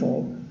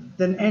beautiful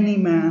than any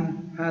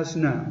man has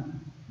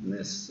known. And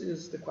this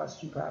is the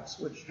question, perhaps,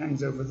 which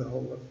hangs over the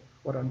whole of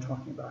what I'm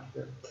talking about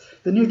here.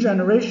 The new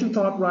generation,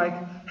 thought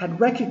Reich, had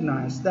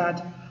recognized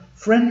that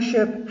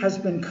friendship has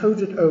been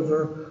coated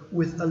over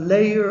with a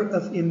layer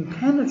of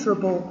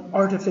impenetrable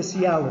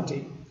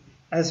artificiality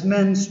as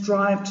men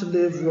strive to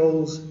live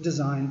roles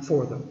designed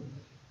for them.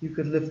 You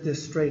could lift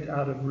this straight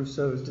out of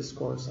Rousseau's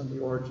discourse on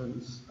the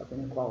origins of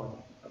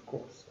inequality, of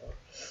course,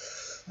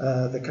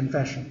 or the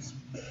Confessions.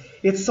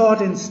 It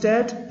sought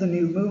instead, the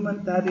new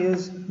movement, that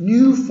is,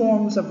 new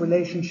forms of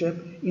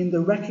relationship in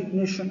the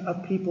recognition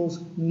of people's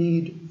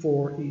need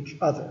for each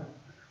other,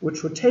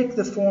 which would take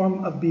the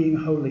form of being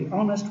wholly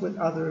honest with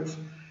others,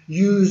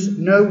 use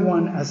no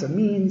one as a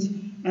means,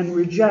 and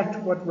reject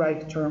what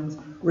Reich terms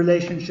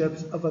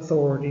relationships of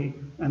authority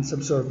and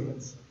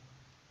subservience.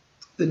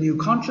 The new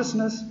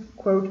consciousness,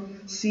 quote,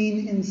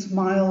 seen in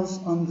smiles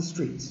on the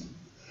streets,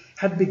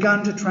 had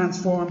begun to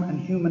transform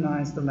and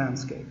humanize the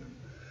landscape.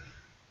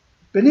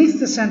 Beneath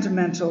the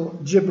sentimental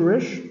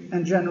gibberish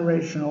and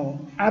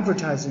generational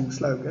advertising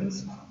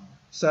slogans,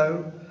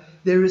 so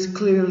there is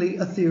clearly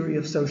a theory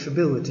of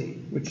sociability,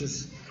 which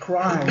is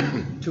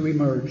crying to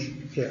emerge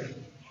here.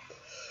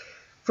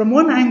 From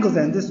one angle,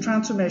 then, this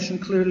transformation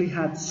clearly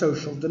had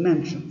social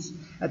dimensions.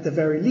 At the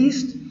very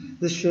least,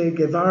 the Che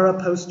Guevara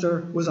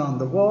poster was on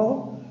the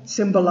wall,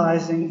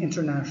 symbolizing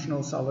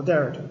international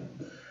solidarity.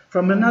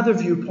 From another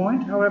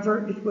viewpoint,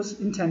 however, it was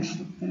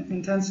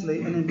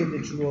intensely an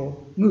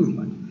individual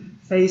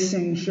movement.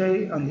 Facing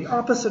Che on the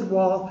opposite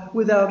wall,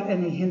 without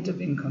any hint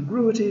of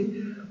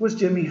incongruity, was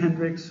Jimi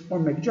Hendrix or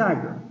Mick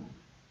Jagger.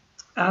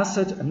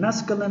 Acid and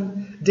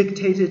mescaline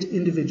dictated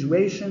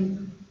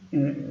individuation,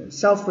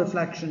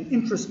 self-reflection,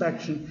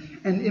 introspection,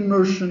 and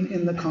immersion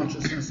in the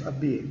consciousness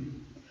of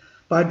being.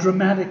 By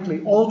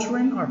dramatically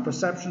altering our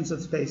perceptions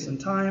of space and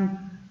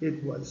time,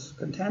 it was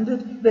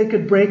contended, they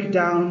could break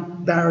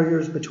down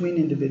barriers between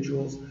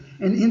individuals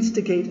and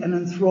instigate an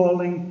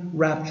enthralling,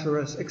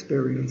 rapturous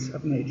experience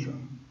of nature.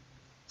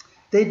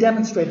 They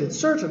demonstrated,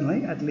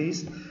 certainly, at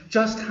least,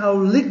 just how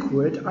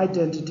liquid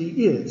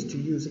identity is, to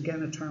use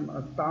again a term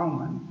of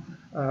Bauman,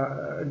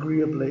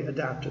 agreeably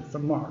adapted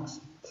from Marx.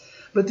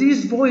 But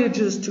these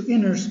voyages to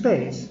inner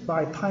space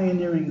by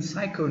pioneering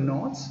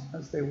psychonauts,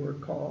 as they were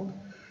called,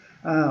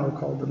 or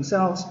called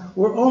themselves,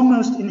 were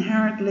almost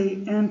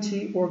inherently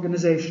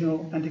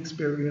anti-organizational and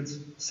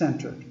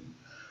experience-centered.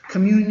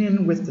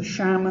 Communion with the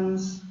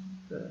shamans,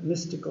 the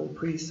mystical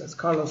priests, as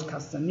Carlos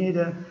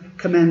Castaneda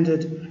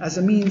commended, as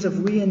a means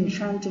of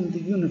re-enchanting the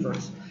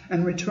universe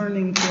and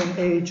returning to an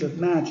age of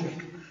magic,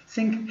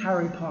 think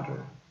Harry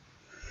Potter,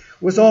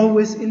 was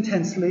always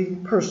intensely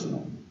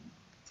personal.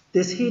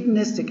 This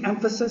hedonistic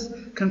emphasis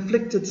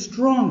conflicted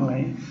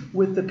strongly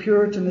with the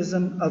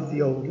Puritanism of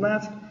the old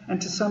left,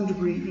 and to some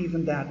degree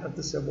even that of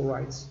the civil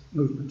rights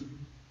movement.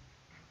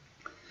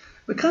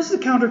 Because the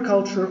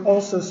counterculture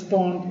also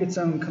spawned its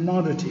own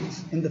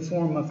commodities in the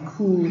form of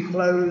cool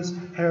clothes,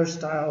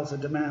 hairstyles, a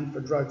demand for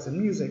drugs and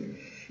music,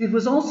 it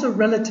was also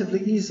relatively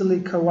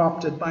easily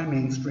co-opted by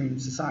mainstream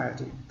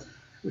society,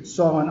 which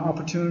saw an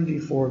opportunity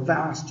for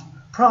vast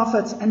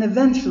profits and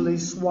eventually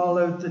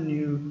swallowed the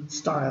new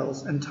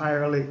styles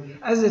entirely,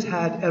 as it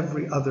had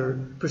every other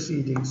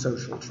preceding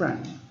social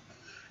trend.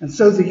 And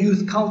so the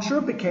youth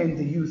culture became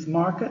the youth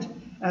market,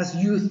 as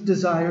youth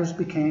desires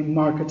became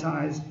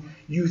marketized,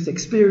 youth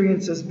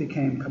experiences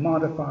became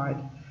commodified,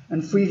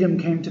 and freedom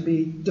came to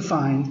be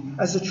defined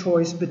as a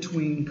choice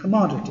between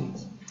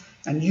commodities.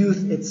 And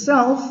youth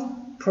itself,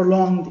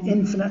 prolonged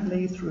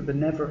infinitely through the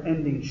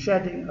never-ending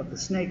shedding of the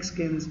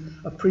snakeskins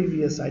of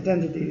previous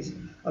identities,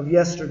 of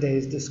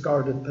yesterday's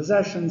discarded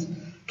possessions,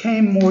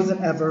 came more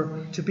than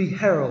ever to be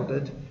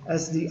heralded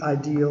as the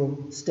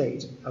ideal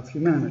state of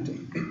humanity.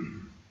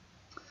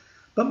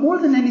 But more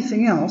than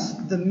anything else,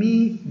 the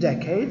me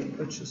decade,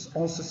 which is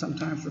also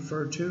sometimes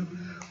referred to,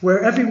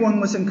 where everyone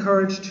was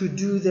encouraged to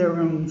do their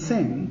own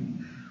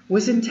thing,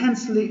 was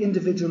intensely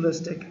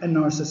individualistic and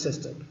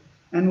narcissistic,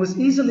 and was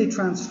easily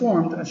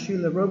transformed, as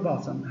Sheila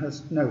Rowbotham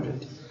has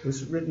noted,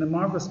 who's written a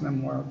marvelous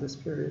memoir of this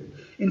period,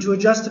 into a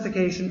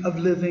justification of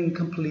living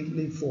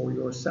completely for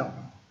yourself.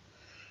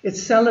 It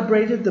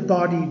celebrated the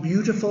body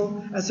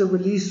beautiful as a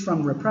release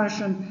from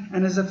repression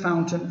and as a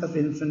fountain of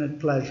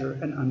infinite pleasure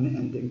and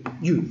unending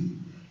youth.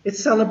 It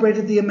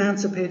celebrated the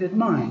emancipated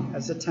mind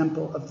as a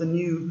temple of the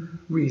new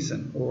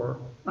reason, or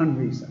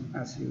unreason,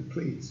 as you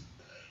please.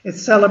 It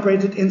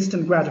celebrated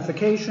instant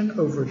gratification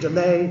over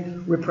delay,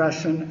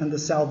 repression, and the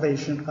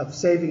salvation of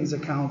savings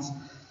accounts,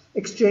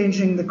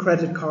 exchanging the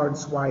credit card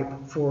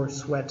swipe for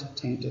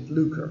sweat-tainted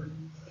lucre.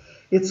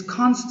 Its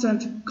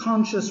constant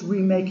conscious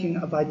remaking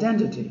of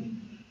identity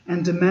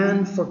and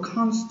demand for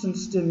constant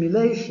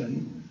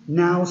stimulation,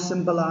 now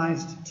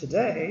symbolized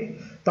today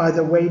by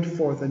the wait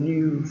for the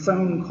new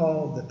phone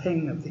call, the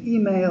ping of the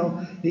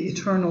email, the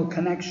eternal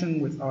connection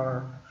with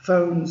our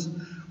phones,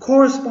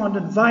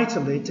 corresponded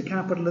vitally to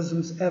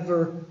capitalism's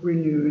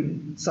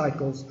ever-renewing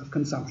cycles of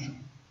consumption.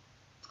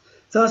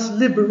 Thus,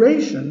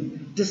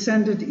 liberation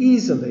descended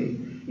easily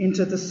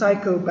into the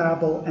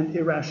psychobabble and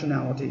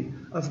irrationality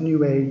of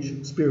New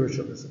Age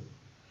spiritualism.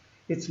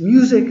 Its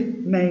music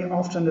may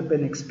often have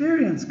been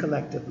experienced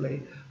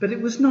collectively, but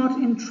it was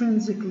not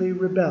intrinsically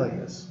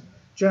rebellious.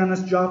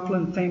 Janis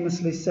Joplin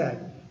famously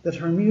said that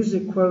her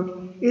music,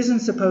 quote, isn't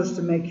supposed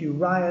to make you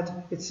riot,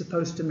 it's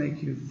supposed to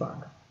make you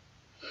fuck.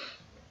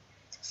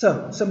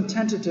 So, some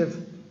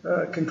tentative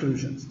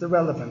conclusions, the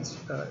relevance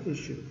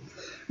issue.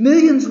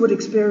 Millions would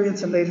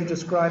experience and later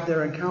describe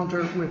their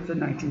encounter with the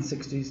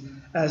 1960s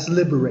as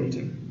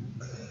liberating.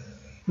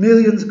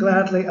 Millions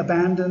gladly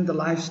abandoned the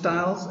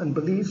lifestyles and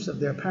beliefs of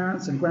their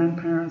parents and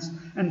grandparents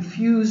and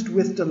fused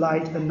with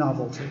delight and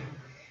novelty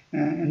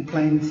and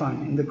plain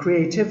fun in the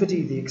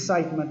creativity, the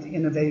excitement, the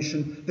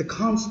innovation, the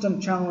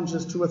constant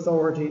challenges to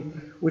authority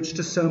which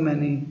to so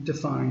many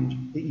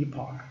defined the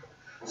epoch.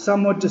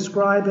 Some would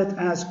describe it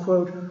as,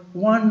 quote,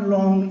 one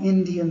long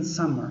Indian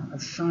summer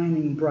of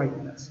shining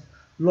brightness,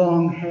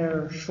 long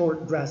hair,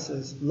 short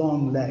dresses,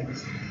 long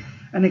legs,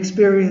 an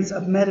experience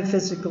of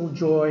metaphysical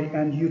joy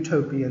and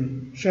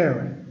utopian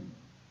sharing.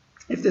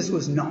 If this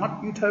was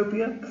not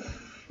utopia,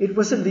 it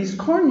was at least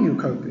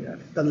cornucopia,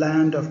 the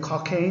land of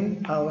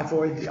cocaine, I'll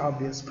avoid the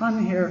obvious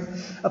pun here,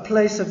 a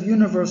place of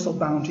universal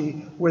bounty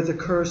where the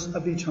curse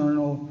of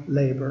eternal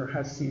labor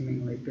has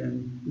seemingly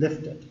been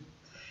lifted.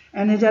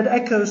 And it had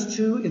echoes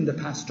too in the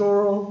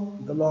pastoral,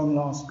 the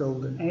long-lost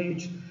golden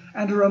age,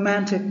 and a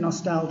romantic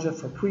nostalgia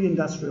for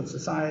pre-industrial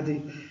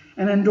society,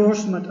 an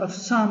endorsement of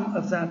some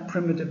of that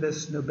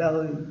primitivist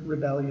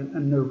rebellion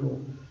and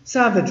noble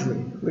savagery,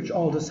 which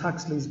Aldous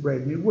Huxley's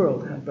Brave New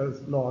World had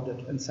both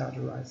lauded and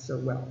satirized so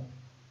well.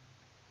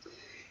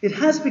 It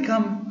has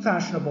become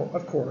fashionable,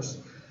 of course,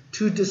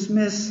 to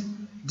dismiss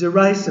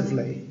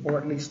derisively, or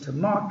at least to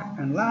mock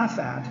and laugh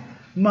at,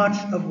 much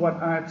of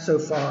what I've so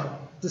far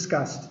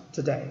discussed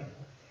today.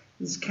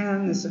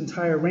 This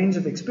entire range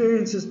of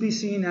experiences be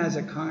seen as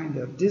a kind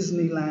of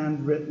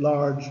Disneyland writ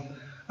large,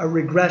 a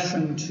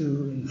regression to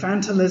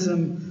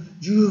infantilism,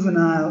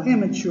 juvenile,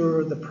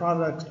 immature, the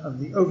product of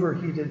the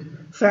overheated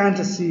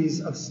fantasies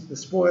of the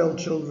spoiled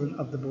children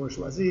of the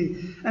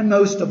bourgeoisie, and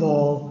most of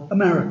all,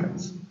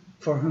 Americans,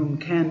 for whom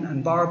Ken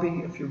and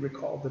Barbie, if you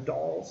recall the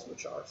dolls,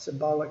 which are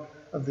symbolic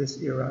of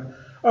this era,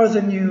 are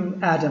the new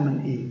Adam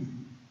and Eve.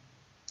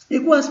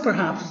 It was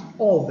perhaps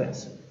all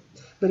this,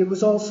 but it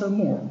was also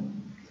more.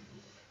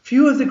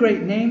 Few of the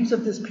great names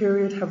of this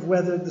period have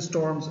weathered the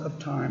storms of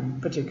time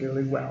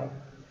particularly well.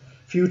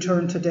 Few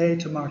turn today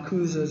to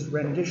Marcuse's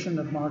rendition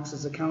of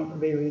Marx's account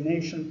of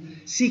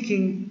alienation,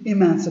 seeking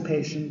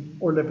emancipation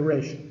or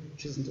liberation,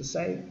 which isn't to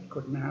say it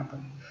couldn't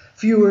happen.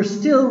 Fewer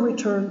still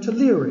return to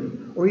Leary,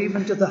 or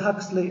even to the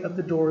Huxley of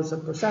the Doors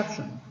of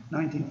Perception,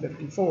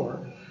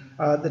 1954,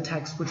 the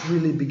text which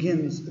really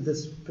begins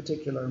this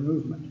particular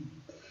movement.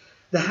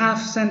 The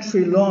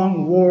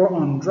half-century-long war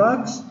on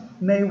drugs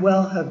may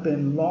well have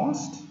been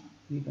lost.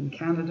 Even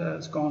Canada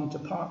has gone to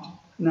pot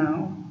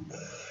now.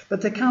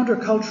 But the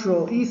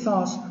countercultural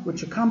ethos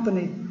which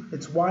accompanied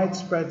its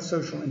widespread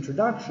social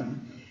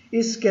introduction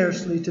is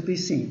scarcely to be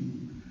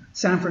seen.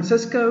 San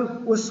Francisco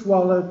was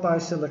swallowed by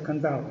Silicon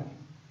Valley.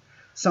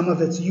 Some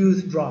of its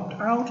youth dropped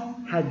out,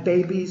 had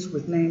babies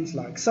with names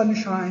like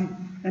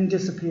Sunshine, and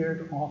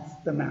disappeared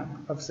off the map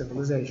of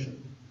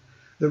civilization.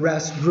 The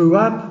rest grew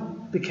up,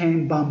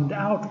 became bummed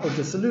out or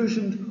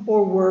disillusioned,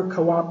 or were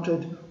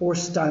co-opted or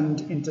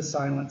stunned into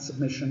silent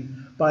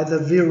submission by the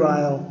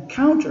virile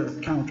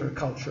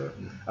counterculture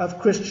of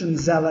Christian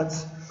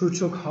zealots who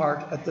took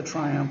heart at the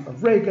triumph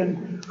of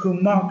Reagan, who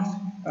mocked,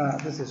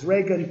 this is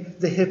Reagan,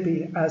 the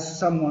hippie, as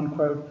someone,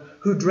 quote,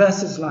 who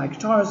dresses like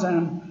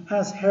Tarzan,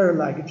 has hair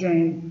like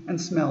Jane, and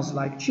smells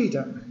like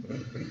cheetah.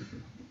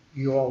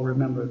 You all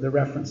remember the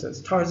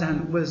references.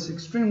 Tarzan was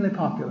extremely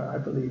popular, I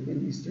believe,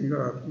 in Eastern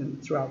Europe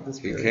throughout this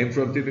period. He came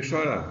from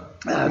Timisoara.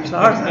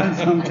 Tarzan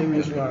from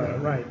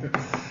Timisoara, right.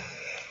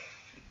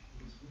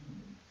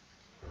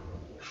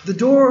 The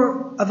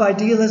door of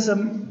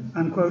idealism,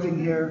 I'm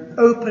quoting here,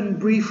 opened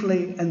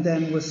briefly and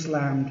then was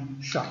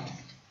slammed shut.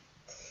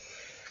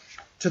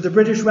 To the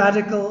British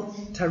radical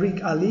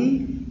Tariq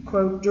Ali,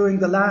 quote, during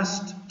the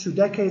last 2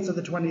 decades of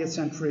the 20th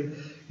century,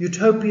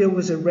 utopia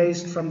was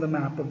erased from the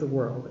map of the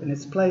world. In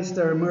its place,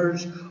 there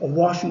emerged a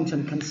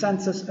Washington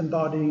consensus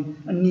embodying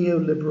a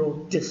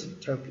neoliberal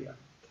dystopia.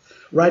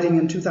 Writing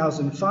in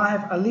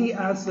 2005, Ali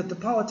adds that the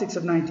politics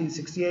of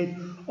 1968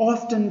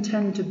 often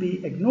tend to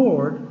be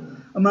ignored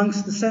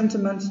amongst the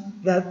sentiments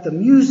that the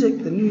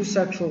music, the new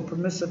sexual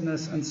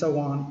permissiveness, and so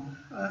on,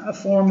 a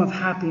form of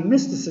happy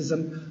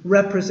mysticism,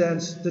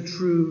 represents the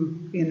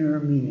true inner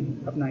meaning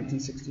of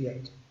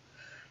 1968.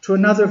 To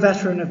another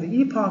veteran of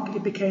the epoch,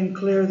 it became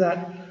clear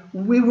that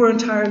we were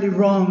entirely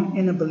wrong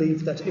in a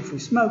belief that if we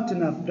smoked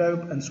enough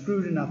dope and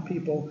screwed enough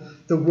people,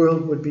 the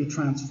world would be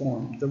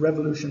transformed, the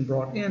revolution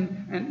brought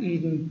in, and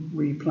Eden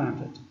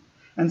replanted.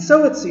 And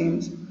so it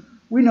seems,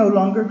 we no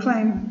longer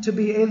claim to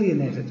be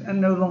alienated and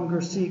no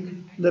longer seek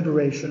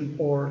liberation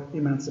or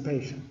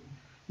emancipation.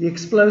 The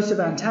explosive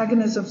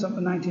antagonisms of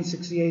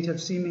 1968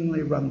 have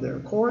seemingly run their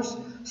course,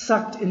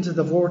 sucked into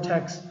the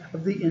vortex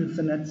of the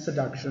infinite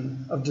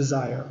seduction of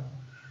desire,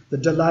 the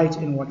delight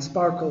in what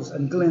sparkles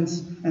and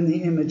glints, and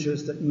the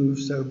images that move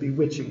so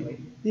bewitchingly,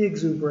 the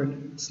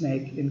exuberant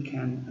snake in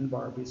Ken and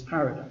Barbie's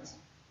paradise.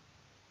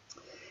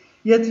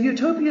 Yet the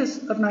utopias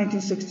of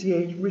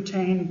 1968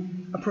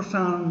 retain a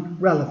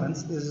profound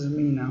relevance, this is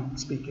me now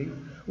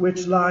speaking,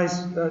 which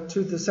lies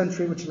to the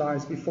century which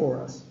lies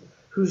before us.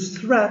 whose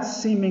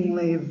threats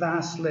seemingly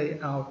vastly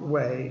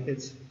outweigh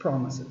its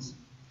promises.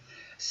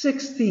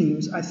 6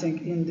 themes, I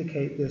think,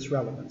 indicate this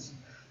relevance.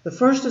 The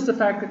first is the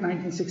fact that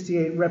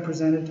 1968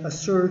 represented a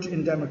surge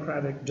in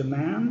democratic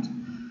demand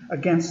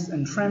against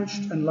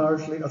entrenched and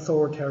largely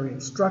authoritarian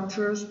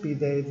structures, be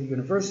they the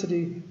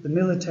university, the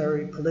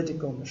military,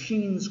 political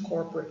machines,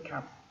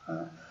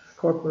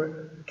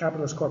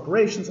 capitalist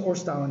corporations, or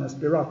Stalinist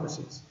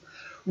bureaucracies.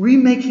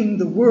 Remaking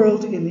the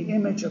world in the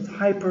image of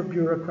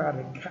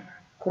hyper-bureaucratic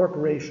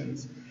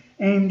corporations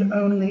aimed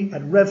only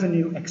at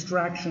revenue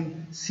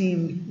extraction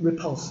seemed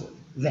repulsive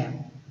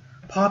then.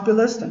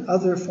 Populist and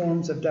other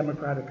forms of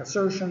democratic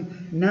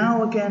assertion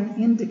now again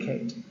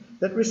indicate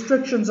that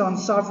restrictions on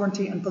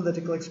sovereignty and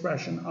political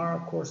expression are,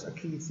 of course, a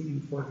key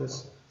theme for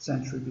this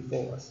century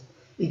before us.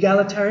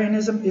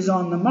 Egalitarianism is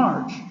on the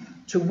march.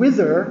 To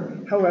wither,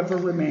 however,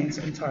 remains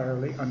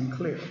entirely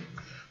unclear.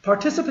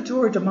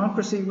 Participatory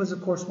democracy was,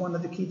 of course, one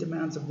of the key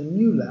demands of the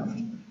New Left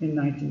in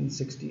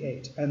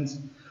 1968. And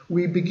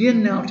we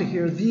begin now to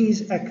hear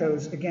these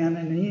echoes again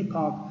in an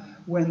epoch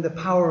when the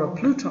power of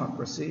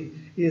plutocracy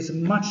is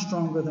much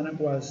stronger than it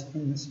was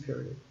in this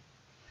period.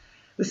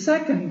 The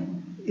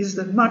second is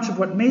that much of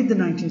what made the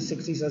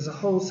 1960s as a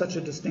whole such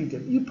a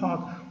distinctive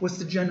epoch was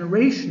the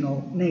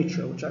generational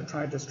nature, which I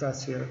tried to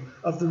stress here,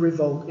 of the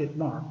revolt it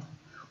marked.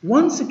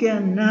 Once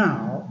again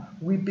now,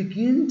 we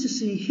begin to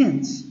see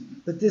hints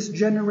that this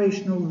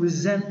generational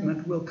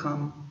resentment will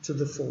come to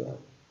the fore.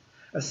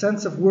 A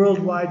sense of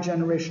worldwide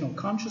generational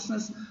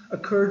consciousness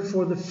occurred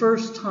for the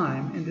first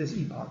time in this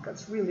epoch.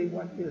 That's really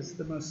what is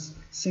the most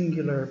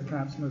singular,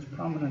 perhaps most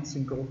prominent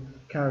single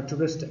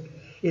characteristic.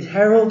 It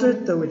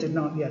heralded, though it did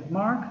not yet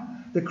mark,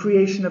 the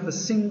creation of a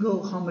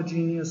single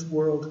homogeneous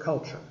world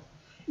culture.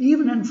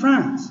 Even in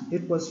France,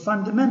 it was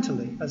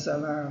fundamentally, as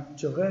Alain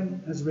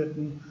Turenne has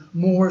written,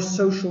 more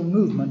social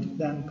movement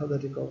than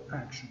political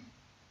action.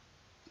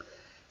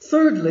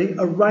 Thirdly,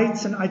 a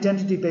rights and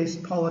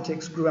identity-based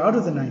politics grew out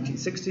of the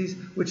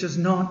 1960s, which has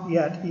not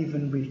yet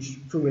even reached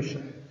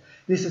fruition.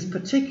 This is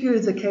particularly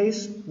the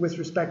case with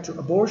respect to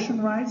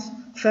abortion rights,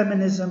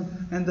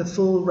 feminism, and the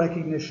full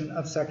recognition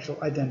of sexual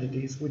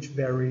identities, which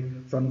vary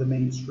from the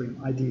mainstream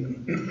ideal.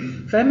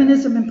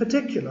 Feminism, in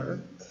particular,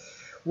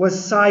 was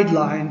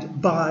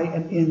sidelined by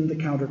and in the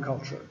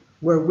counterculture,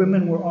 where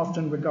women were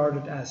often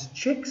regarded as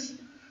chicks,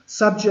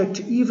 subject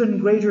to even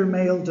greater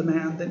male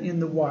demand than in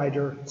the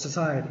wider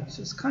society.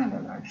 So it's kind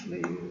of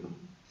actually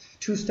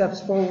 2 steps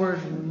forward,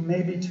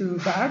 maybe 2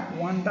 back,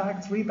 1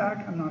 back, 3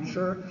 back, I'm not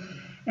sure.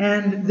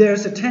 And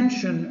there's a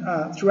tension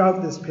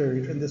throughout this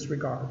period in this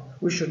regard.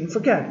 We shouldn't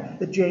forget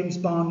that James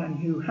Bond and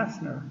Hugh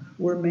Hefner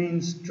were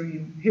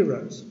mainstream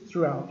heroes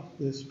throughout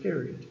this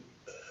period.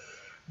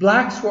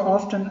 Blacks were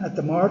often at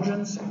the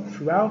margins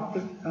throughout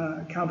the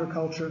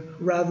counterculture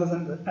rather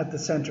than at the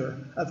center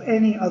of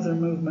any other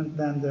movement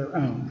than their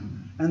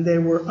own, and they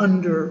were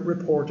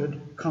underreported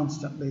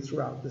constantly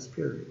throughout this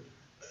period.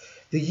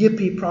 The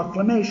Yippie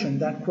proclamation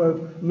that,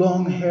 quote,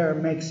 long hair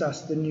makes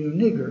us the new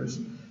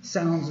niggers,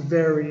 sounds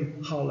very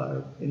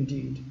hollow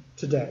indeed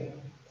today.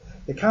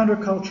 The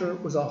counterculture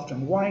was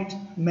often white,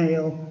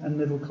 male, and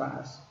middle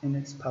class in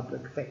its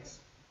public face.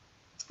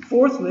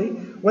 Fourthly,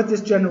 what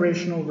this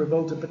generational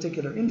revolt in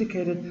particular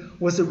indicated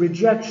was a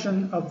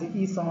rejection of the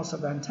ethos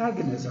of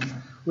antagonism,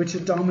 which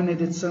had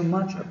dominated so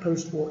much of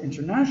post-war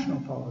international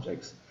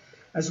politics,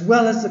 as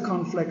well as the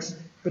conflicts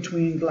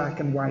between black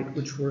and white,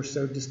 which were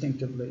so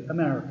distinctively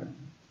American.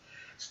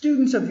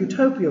 Students of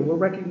Utopia will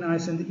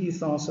recognize in the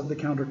ethos of the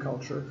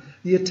counterculture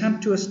the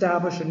attempt to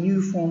establish a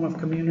new form of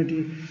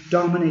community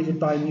dominated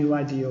by new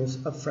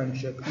ideals of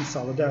friendship and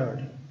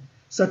solidarity.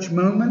 Such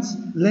moments,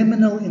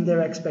 liminal in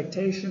their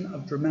expectation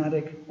of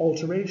dramatic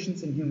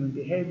alterations in human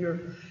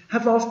behavior,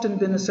 have often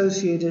been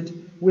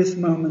associated with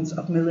moments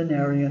of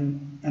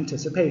millenarian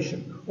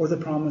anticipation, or the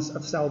promise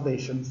of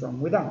salvation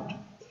from without.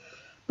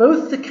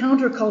 Both the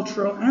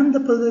countercultural and the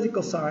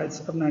political sides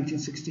of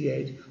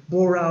 1968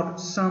 bore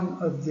out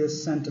some of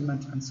this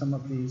sentiment and some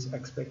of these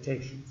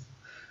expectations.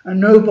 A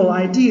noble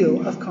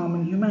ideal of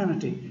common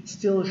humanity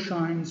still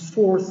shines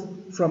forth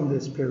from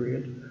this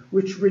period,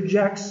 which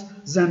rejects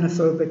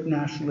xenophobic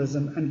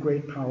nationalism and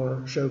great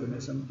power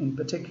chauvinism in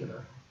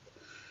particular.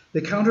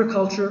 The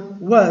counterculture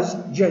was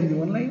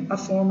genuinely a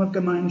form of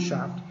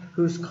Gemeinschaft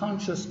whose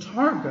conscious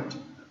target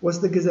was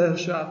the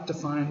Gesellschaft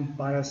defined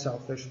by a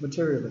selfish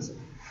materialism.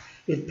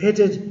 It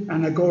pitted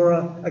an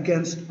agora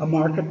against a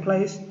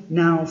marketplace,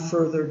 now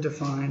further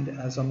defined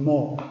as a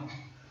mall.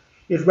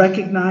 It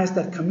recognized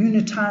that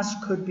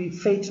communitas could be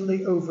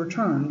fatally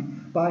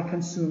overturned by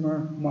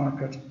consumer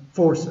market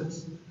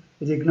forces.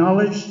 It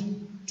acknowledged,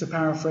 to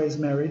paraphrase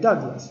Mary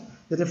Douglas,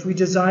 that if we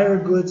desire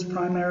goods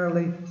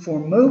primarily for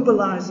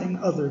mobilizing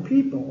other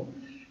people,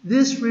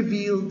 this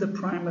revealed the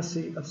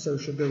primacy of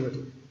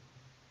sociability.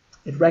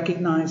 It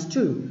recognized,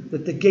 too,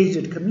 that the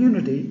gated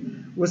community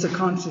was a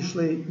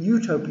consciously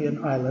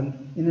utopian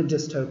island in a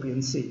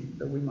dystopian sea,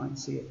 though we might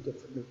see it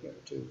differently here,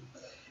 too.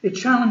 It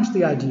challenged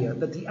the idea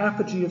that the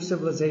apogee of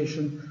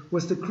civilization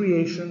was the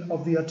creation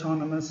of the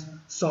autonomous,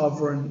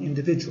 sovereign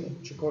individual,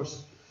 which, of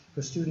course,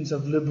 for students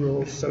of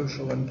liberal,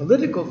 social, and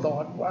political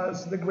thought,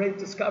 was the great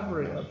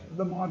discovery of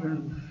the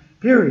modern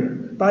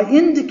period, by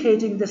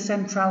indicating the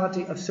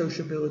centrality of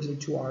sociability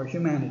to our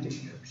humanity,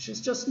 which is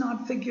just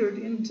not figured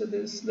into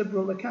this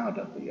liberal account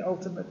of the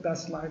ultimate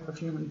best life of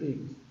human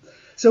beings.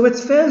 So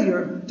its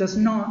failure does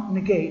not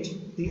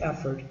negate the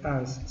effort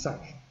as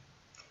such.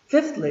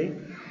 Fifthly,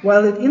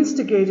 while it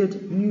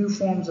instigated new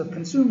forms of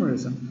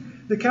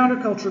consumerism, the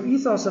counterculture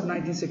ethos of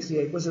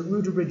 1968 was at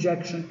root a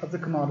rejection of the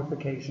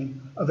commodification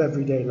of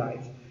everyday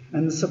life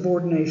and the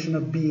subordination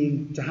of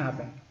being to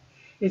having.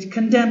 It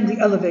condemned the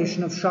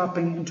elevation of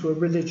shopping into a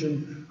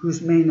religion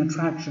whose main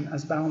attraction,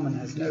 as Bauman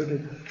has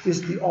noted,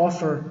 is the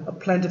offer of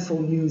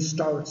plentiful new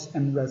starts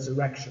and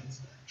resurrections,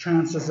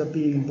 chances of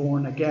being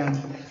born again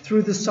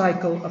through the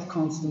cycle of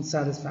constant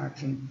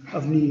satisfaction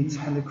of needs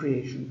and the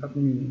creation of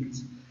new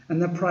needs,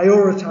 and the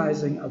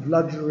prioritizing of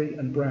luxury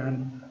and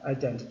brand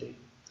identity,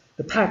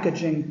 the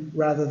packaging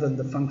rather than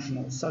the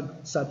functional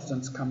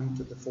substance coming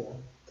to the fore.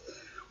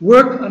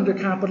 Work under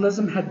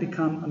capitalism had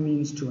become a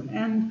means to an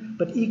end,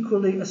 but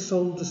equally a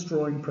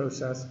soul-destroying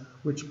process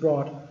which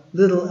brought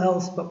little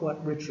else but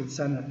what Richard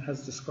Sennett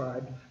has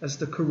described as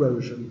the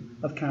corrosion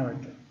of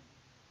character.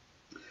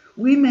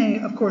 We may,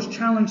 of course,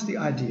 challenge the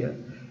idea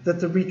that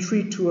the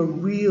retreat to a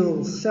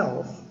real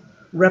self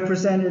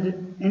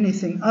represented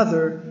anything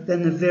other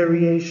than a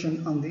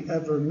variation on the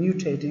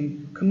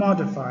ever-mutating,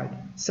 commodified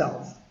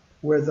self,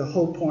 where the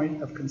whole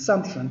point of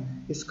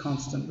consumption is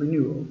constant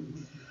renewal.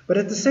 But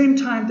at the same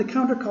time, the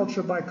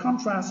counterculture, by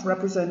contrast,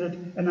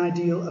 represented an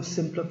ideal of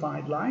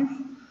simplified life,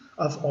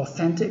 of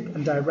authentic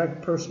and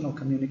direct personal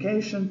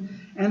communication,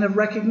 and of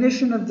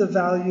recognition of the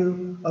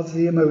value of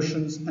the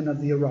emotions and of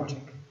the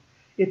erotic.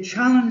 It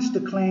challenged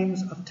the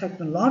claims of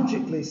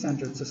technologically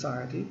centered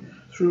society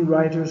through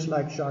writers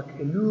like Jacques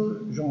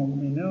Ellul,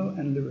 Jean Minot,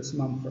 and Lewis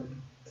Mumford.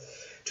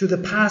 To the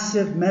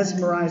passive,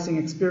 mesmerizing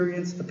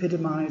experience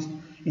epitomized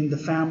in the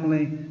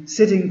family,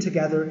 sitting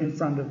together in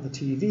front of the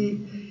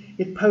TV,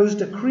 it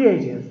posed a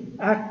creative,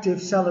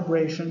 active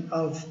celebration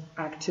of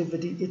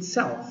activity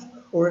itself,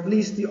 or at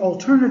least the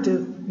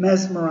alternative,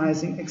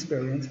 mesmerizing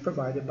experience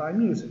provided by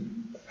music.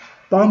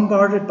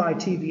 Bombarded by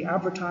TV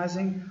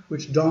advertising,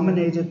 which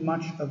dominated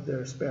much of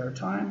their spare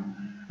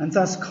time, and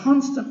thus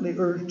constantly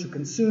urged to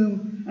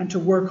consume and to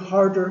work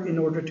harder in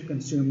order to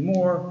consume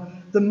more,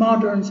 the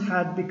moderns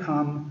had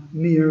become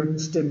mere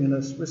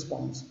stimulus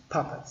response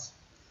puppets.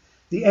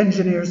 The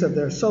engineers of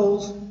their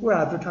souls were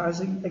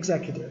advertising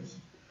executives.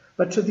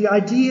 But to the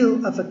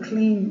ideal of a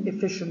clean,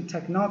 efficient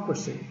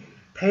technocracy,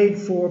 paid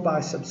for by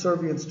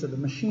subservience to the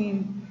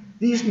machine,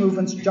 these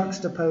movements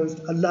juxtaposed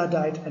a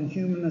Luddite and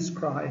humanist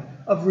cry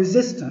of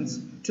resistance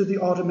to the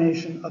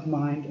automation of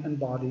mind and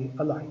body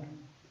alike.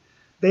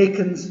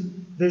 Bacon's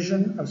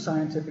vision of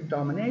scientific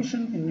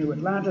domination in New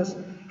Atlantis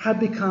had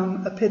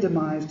become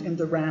epitomized in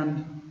the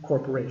Rand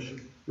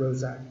Corporation,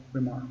 Rozak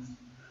remarks.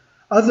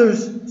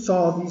 Others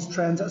saw these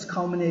trends as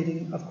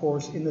culminating, of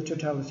course, in the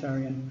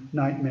totalitarian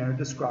nightmare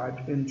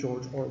described in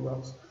George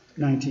Orwell's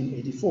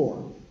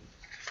 1984.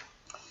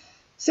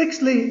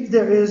 Sixthly,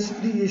 there is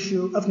the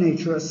issue of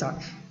nature as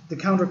such. The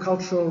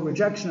countercultural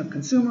rejection of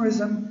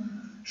consumerism,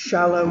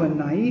 shallow and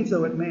naive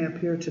though it may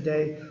appear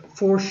today,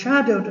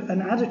 foreshadowed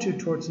an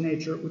attitude towards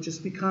nature which has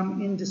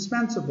become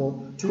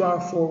indispensable to our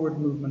forward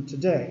movement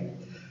today.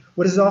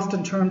 What is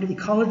often termed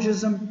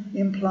ecologism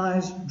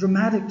implies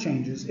dramatic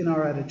changes in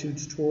our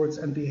attitudes towards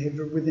and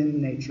behavior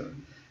within nature,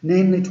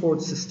 namely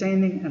towards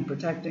sustaining and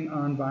protecting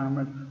our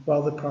environment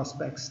while the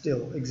prospect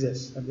still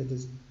exists, and it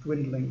is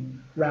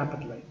dwindling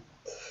rapidly.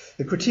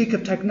 The critique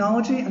of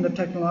technology and of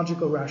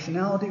technological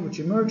rationality, which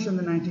emerged in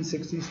the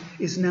 1960s,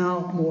 is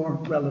now more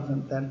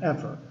relevant than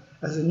ever,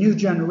 as a new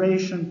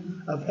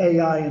generation of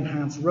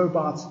AI-enhanced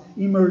robots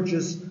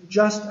emerges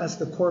just as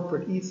the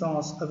corporate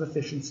ethos of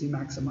efficiency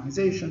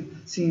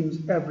maximization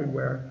seems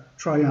everywhere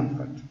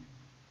triumphant.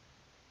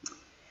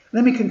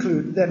 Let me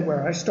conclude then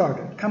where I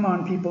started. Come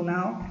on, people,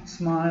 now,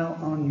 smile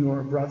on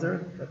your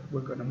brother.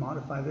 We're going to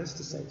modify this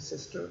to say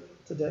sister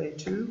today,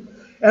 too.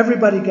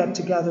 Everybody get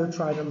together,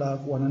 try to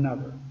love one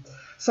another.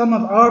 Some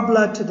of our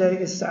blood today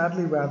is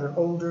sadly rather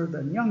older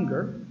than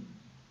younger,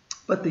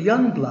 but the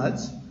young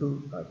bloods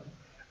who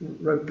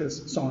wrote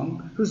this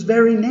song, whose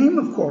very name,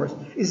 of course,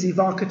 is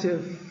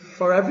evocative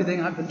for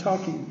everything I've been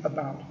talking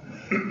about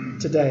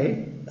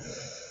today,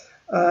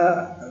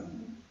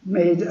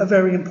 made a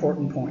very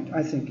important point,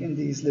 I think, in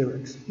these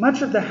lyrics.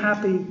 Much of the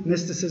happy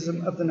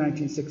mysticism of the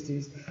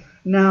 1960s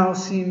now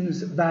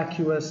seems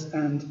vacuous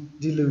and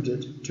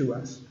deluded to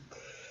us.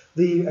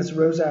 As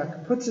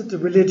Rozak puts it, the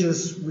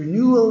religious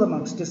renewal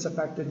amongst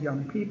disaffected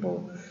young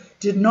people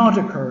did not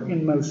occur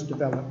in most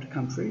developed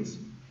countries.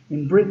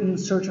 In Britain,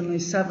 certainly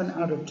 7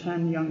 out of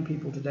 10 young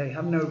people today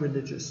have no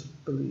religious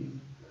belief.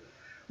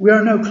 We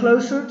are no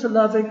closer to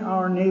loving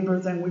our neighbor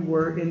than we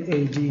were in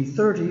AD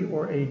 30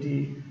 or AD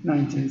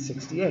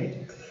 1968.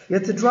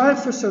 Yet the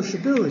drive for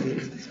sociability,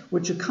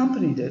 which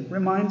accompanied it,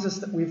 reminds us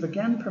that we've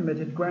again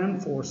permitted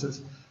grand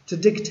forces to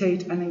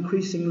dictate an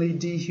increasingly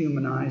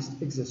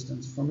dehumanized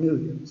existence for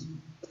millions.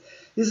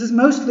 This is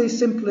mostly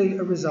simply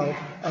a result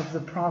of the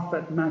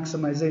profit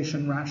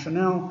maximization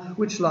rationale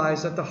which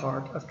lies at the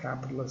heart of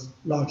capitalist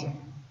logic.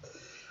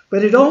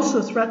 But it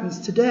also threatens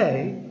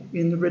today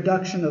in the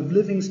reduction of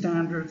living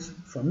standards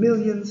for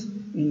millions,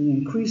 in the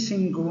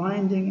increasing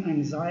grinding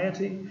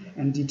anxiety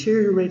and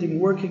deteriorating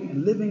working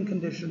and living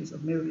conditions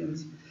of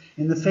millions,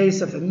 in the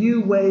face of a new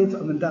wave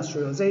of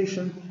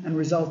industrialization and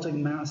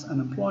resulting mass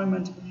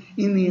unemployment,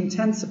 in the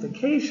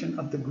intensification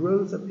of the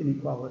growth of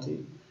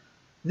inequality.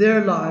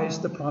 There lies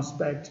the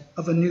prospect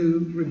of a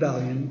new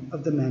rebellion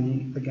of the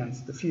many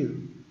against the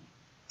few.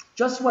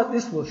 Just what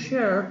this will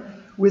share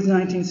with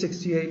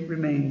 1968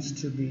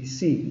 remains to be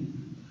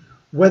seen.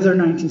 Whether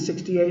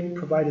 1968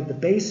 provided the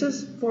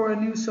basis for a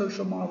new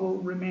social model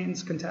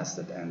remains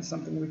contested and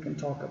something we can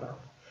talk about.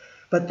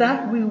 But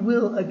that we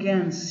will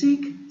again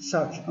seek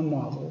such a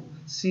model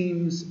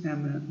seems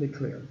eminently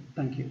clear.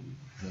 Thank you.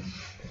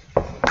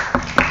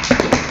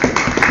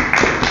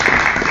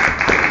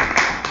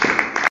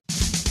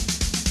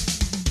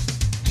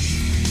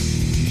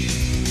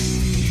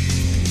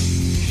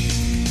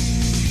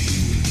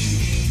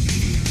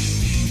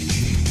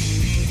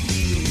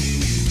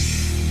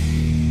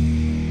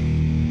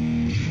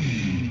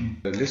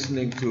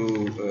 Listening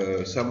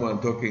to someone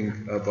talking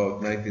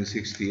about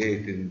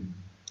 1968 in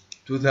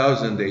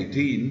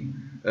 2018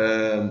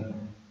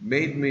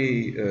 made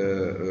me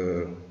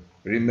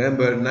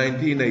remember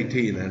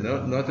 1918, and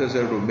not as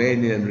a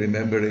Romanian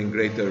remembering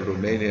Greater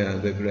Romania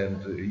and the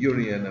Grand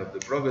Union of the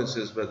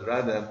provinces, but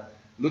rather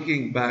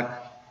looking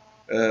back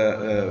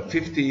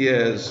 50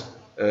 years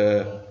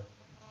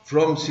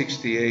from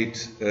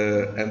 68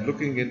 and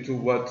looking into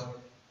what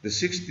the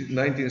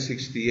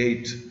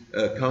 1968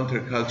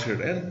 counterculture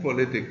and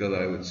political,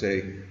 I would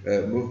say,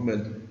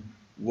 movement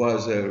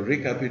was a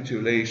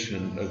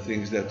recapitulation of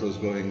things that were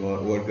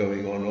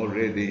going on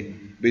already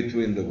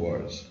between the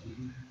wars.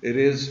 It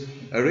is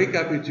a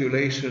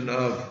recapitulation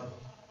of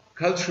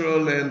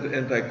cultural and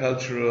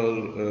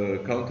anti-cultural,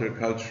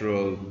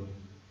 countercultural,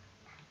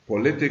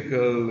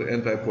 political,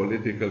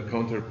 anti-political,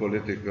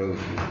 counter-political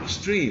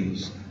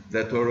streams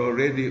that were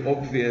already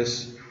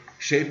obvious,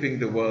 shaping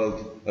the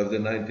world of the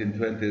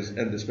 1920s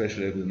and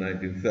especially of the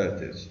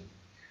 1930s.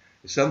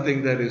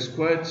 Something that is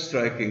quite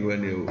striking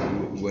when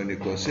you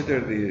consider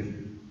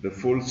the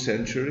full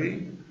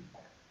century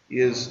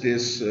is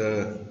this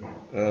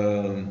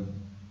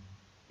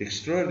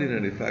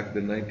extraordinary fact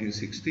that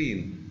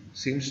 1916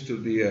 seems to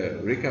be a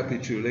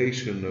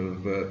recapitulation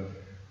of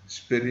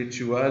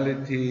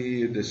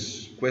spirituality,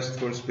 this quest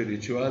for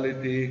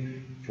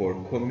spirituality, for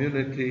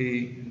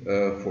community,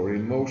 for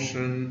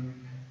emotion.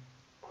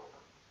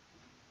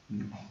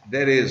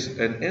 There is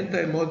an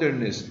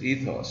anti-modernist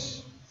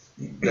ethos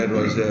that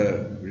was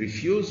a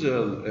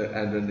refusal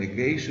and a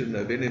negation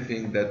of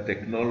anything that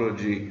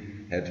technology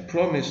had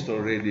promised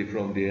already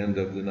from the end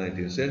of the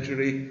 19th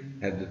century,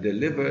 had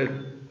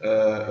delivered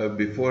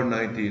before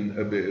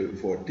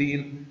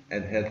 1914,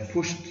 and had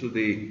pushed to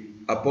the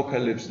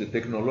apocalypse, the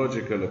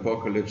technological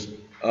apocalypse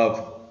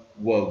of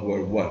World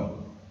War I.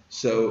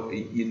 So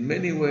in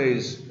many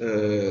ways,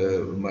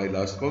 my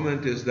last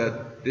comment is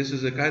that this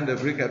is a kind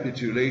of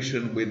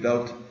recapitulation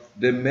without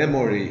the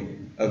memory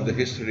of the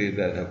history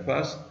that have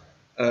passed,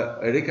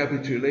 a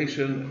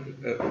recapitulation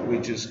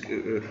which is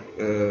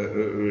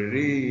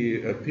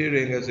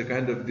reappearing as a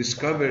kind of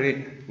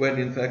discovery when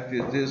in fact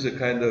it is a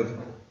kind of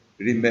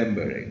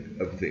remembering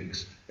of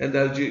things. And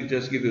I'll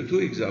just give you two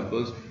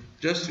examples.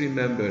 Just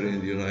remember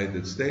in the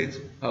United States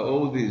how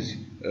all these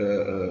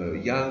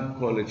young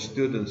college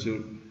students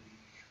who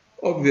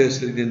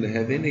obviously didn't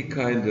have any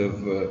kind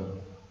of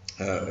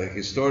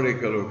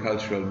historical or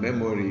cultural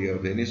memory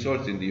of any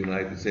sort in the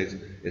United States,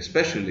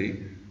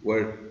 especially,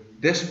 were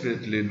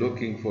desperately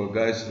looking for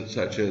guys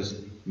such as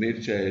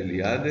Mircea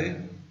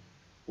Eliade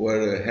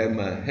or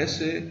Hermann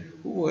Hesse,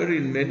 who were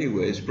in many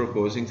ways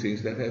proposing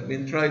things that had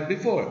been tried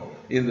before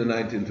in the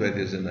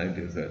 1920s and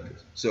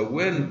 1930s. So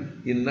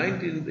when in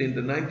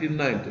the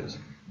 1990s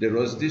there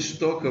was this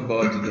talk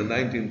about the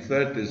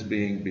 1930s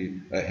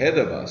being ahead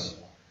of us,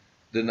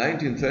 the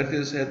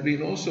 1930s had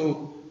been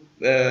also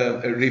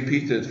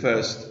repeated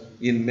first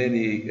in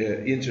many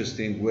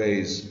interesting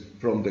ways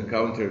from the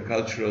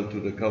counter-cultural to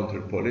the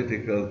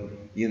counter-political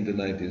in the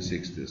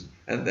 1960s.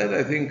 And that,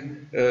 I think,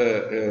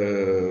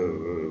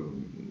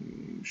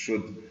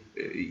 should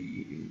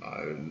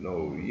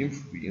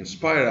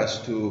inspire us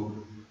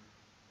to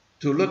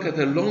look at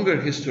a longer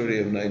history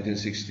of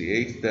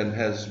 1968 than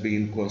has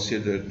been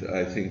considered,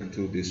 I think,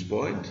 to this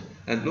point,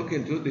 and look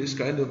into this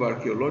kind of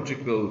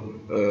archaeological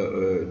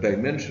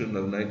dimension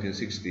of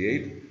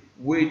 1968,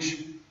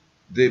 which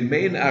the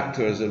main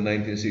actors of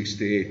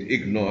 1968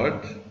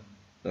 ignored,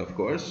 of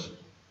course,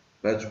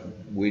 but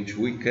which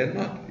we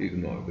cannot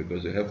ignore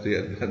because we have the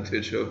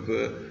advantage of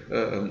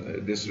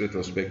this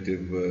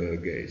retrospective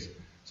gaze.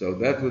 So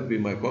that would be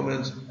my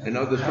comments, and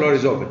now the floor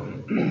is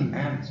open.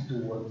 And to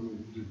what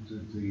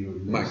to your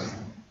list,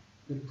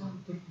 the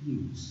counter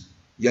views.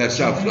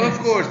 Yes, of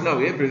course, no,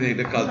 everything,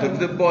 the cult of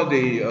the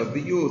body, of the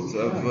youth,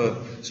 of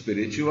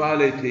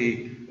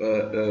spirituality,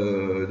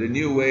 the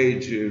New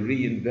Age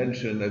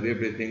reinvention of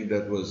everything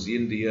that was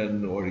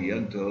Indian,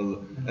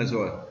 Oriental, and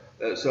so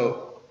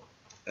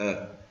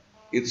on.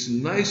 It's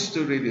nice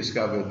to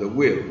rediscover the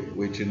will,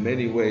 which in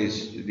many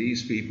ways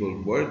these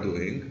people were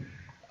doing.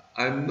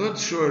 I'm not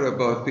sure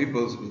about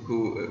people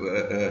who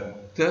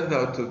turned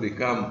out to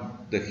become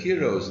the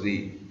heroes,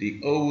 the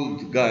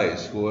old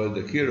guys who are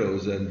the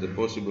heroes and the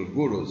possible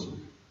gurus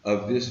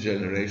of this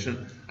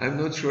generation. I'm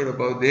not sure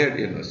about their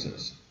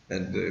innocence.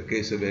 And the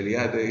case of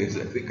Eliade is,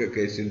 I think, a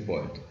case in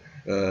point.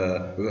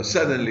 Because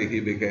suddenly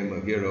he became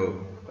a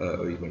hero,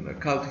 even a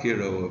cult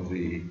hero of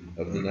the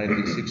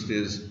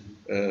 1960s,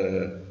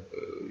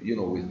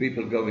 with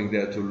people going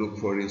there to look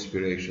for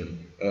inspiration.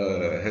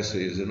 Hesse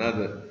is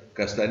another.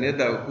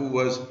 Castaneda, who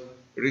was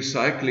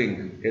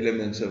recycling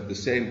elements of the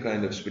same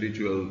kind of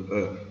spiritual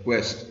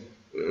quest,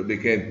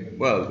 became,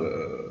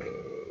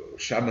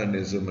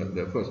 shamanism, and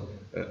of course,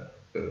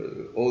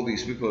 all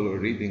these people are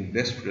reading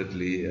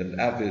desperately and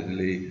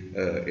avidly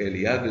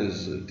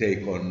Eliade's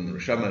take on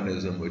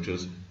shamanism, which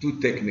was too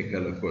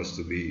technical, of course,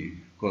 to be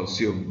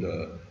consumed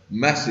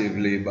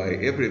massively by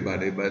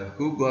everybody, but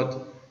who got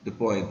the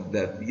point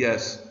that,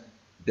 yes,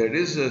 there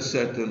is a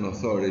certain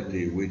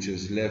authority which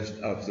is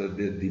left after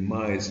the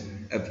demise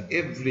of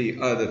every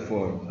other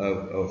form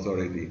of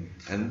authority.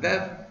 And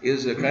that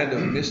is a kind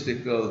of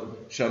mystical,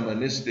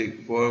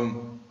 shamanistic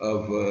form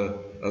of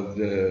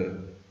the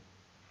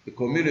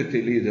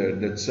community leader,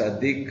 the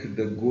tzaddik,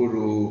 the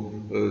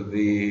guru,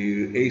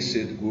 the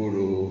acid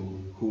guru,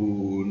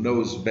 who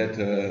knows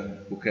better,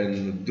 who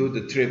can do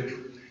the trip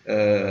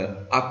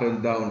up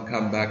and down,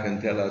 come back and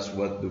tell us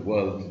what the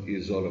world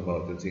is all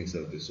about and things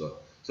of this sort.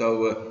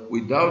 So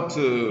without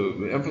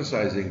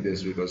emphasizing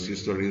this, because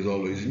history is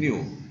always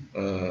new,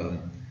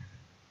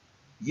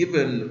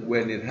 even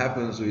when it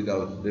happens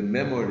without the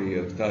memory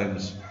of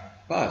times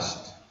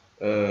past,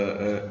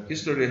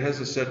 history has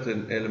a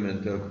certain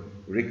element of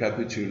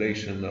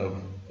recapitulation of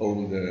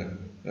older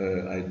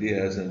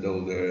ideas and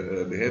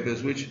older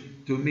behaviors, which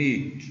to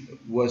me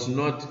was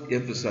not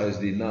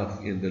emphasized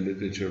enough in the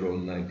literature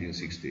of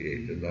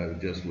 1968, and I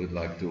just would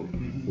like to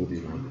put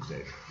it on the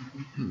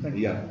table.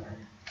 Yeah.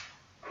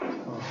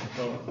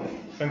 So,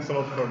 thanks a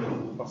lot for the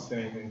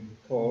fascinating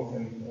talk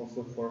and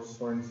also for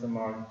Soren's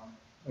remark.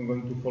 I'm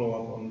going to follow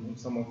up on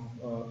some of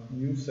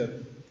you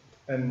said,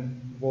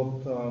 and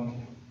what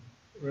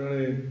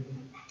really,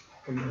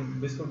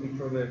 and this will be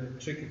probably a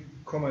tricky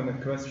comment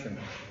and question.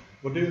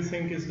 What do you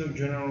think is the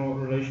general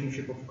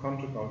relationship of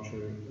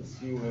counterculture,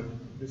 as you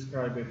have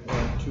described it,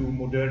 to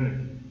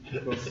modernity?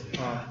 Because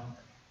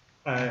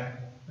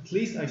at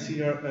least I see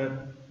there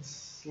a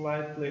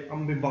slightly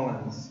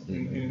ambivalence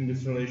in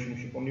this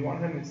relationship. On the one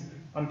hand, it's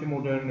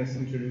anti-modernists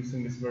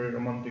introducing this very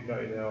romantic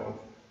idea of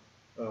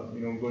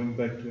going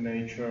back to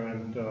nature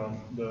and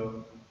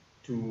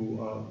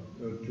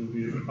to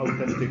be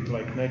authentic,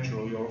 like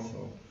natural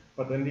yourself.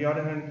 But on the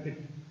other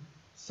hand,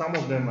 some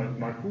of them, like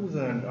Marcuse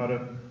and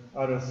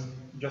others,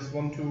 just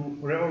want to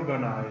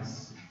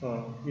reorganize,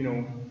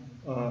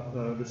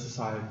 the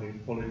society,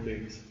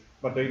 politics,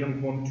 but they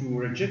don't want to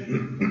reject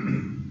it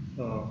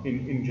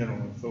in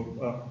general.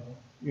 So,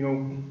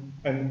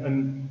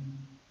 and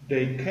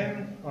they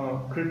can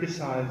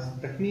criticize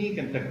technique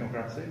and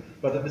technocracy,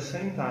 but at the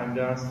same time,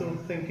 they are still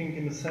thinking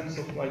in the sense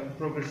of like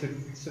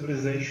progressive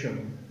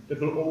civilization that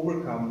will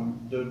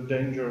overcome the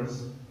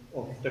dangers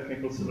of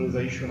technical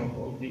civilization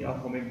of the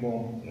atomic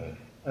bomb,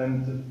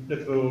 and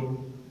that will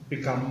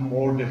become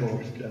more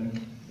developed than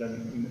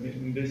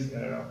in this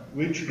era,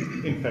 which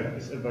in fact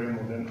is a very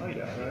modern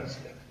idea, right?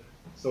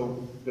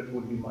 So that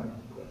would be my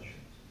question.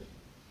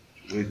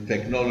 With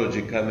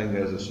technology coming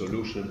as a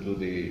solution to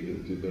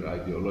the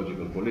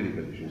ideological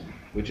political issues,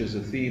 which is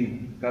a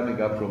theme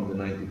coming up from the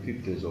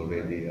 1950s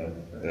already,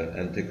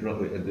 and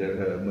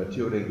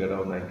maturing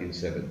around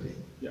 1970,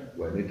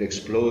 when it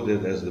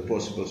exploded as the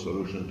possible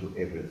solution to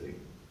everything.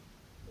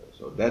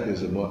 So that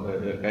is a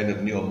kind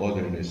of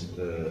neo-modernist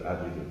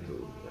attitude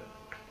to that.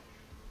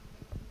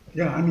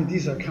 Yeah, I mean,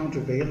 these are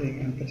countervailing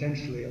and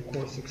potentially, of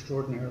course,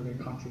 extraordinarily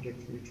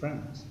contradictory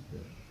trends.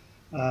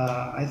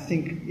 I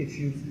think if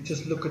you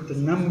just look at the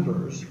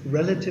numbers,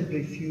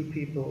 relatively few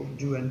people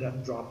do end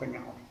up dropping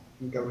out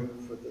and going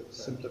for the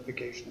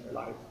simplification of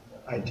life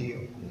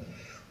ideal,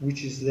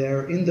 which is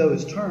there in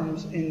those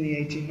terms in the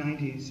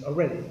 1890s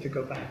already, to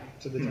go back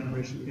to the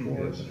generation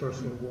before the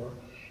First World War.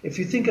 If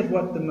you think of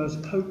what the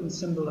most potent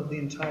symbol of the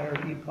entire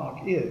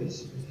epoch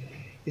is,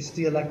 it's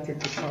the electric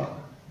guitar,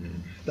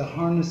 the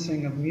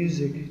harnessing of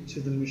music to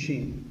the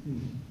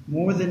machine.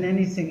 More than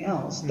anything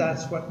else,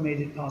 that's what made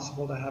it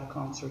possible to have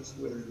concerts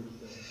with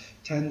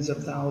tens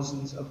of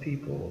thousands of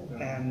people.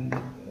 And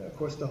of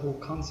course, the whole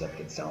concept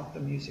itself,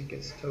 the music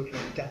is totally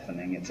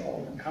deafening, it's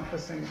all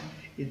encompassing.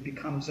 It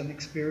becomes an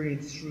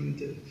experience through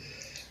the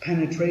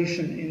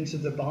penetration into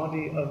the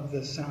body of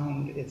the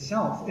sound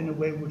itself in a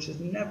way which has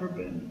never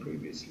been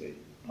previously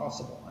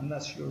possible,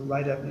 unless you're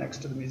right up next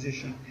to the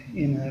musician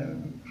in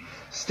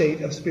a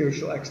state of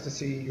spiritual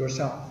ecstasy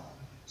yourself.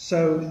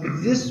 So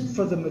this,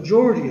 for the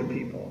majority of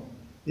people,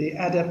 the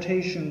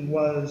adaptation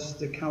was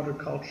the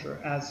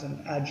counterculture as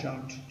an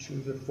adjunct to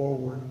the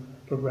forward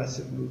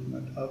progressive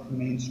movement of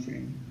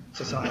mainstream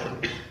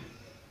society.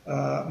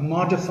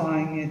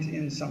 Modifying it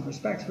in some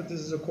respects, but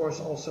this is of course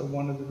also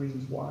one of the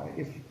reasons why,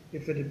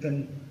 if it had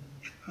been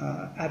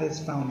at its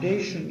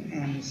foundation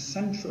and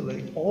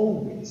centrally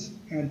always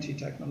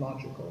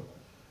anti-technological,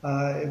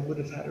 it would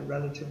have had a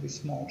relatively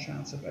small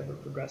chance of ever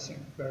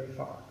progressing very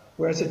far.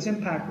 Whereas its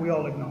impact, we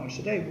all acknowledge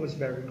today, was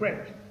very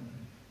great.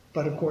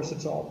 But of course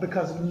it's all,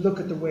 because look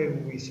at the way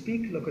we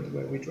speak, look at the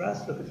way we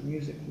dress, look at the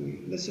music we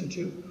listen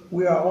to.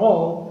 We are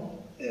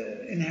all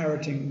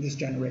inheriting this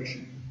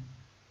generation.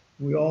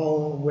 We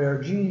all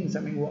wear jeans,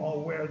 I mean, we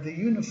all wear the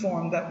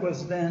uniform that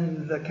was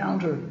then the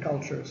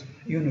counterculture's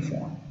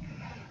uniform.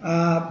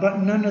 But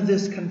none of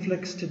this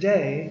conflicts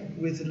today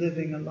with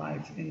living a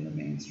life in the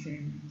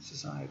mainstream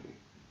society.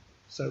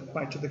 So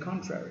quite to the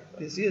contrary,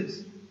 this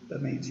is the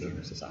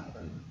mainstream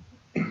society.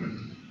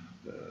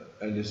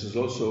 And this is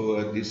also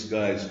a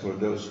disguise for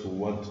those who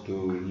want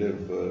to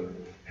live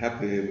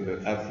happy,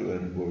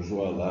 affluent,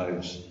 bourgeois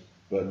lives,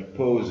 but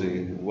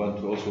posing,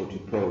 want also to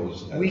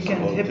pose as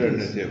Weekend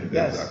alternative. Hippies.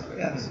 Yes, exactly.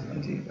 yes,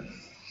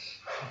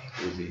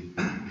 indeed.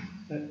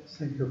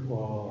 Thank you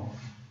for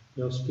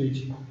your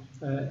speech.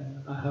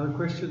 I have a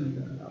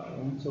question. I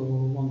also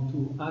want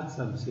to add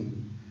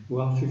something. We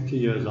are 50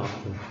 years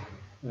after.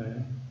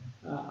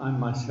 I'm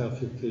myself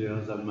 50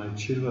 years, and my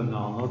children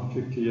are not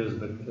 50 years,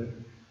 but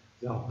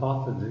they are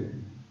part of it.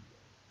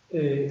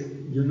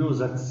 You know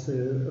that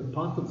a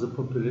part of the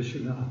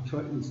population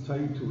is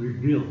trying to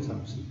rebuild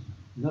something.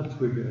 Not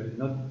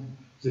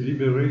the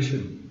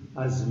liberation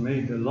has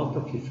made a lot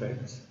of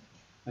effects,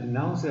 and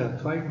now they are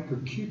trying to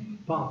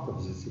keep part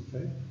of this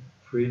effect,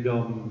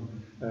 freedom,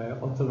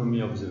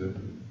 autonomy of the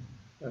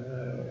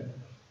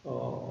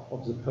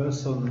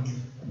person,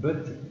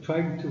 but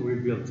trying to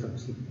rebuild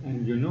something.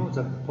 And you know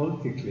that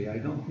politically, I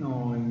don't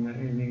know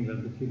in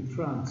England, but in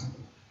France,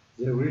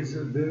 there is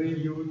a very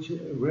huge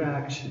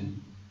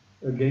reaction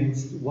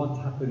against what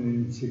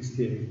happened in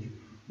 '68,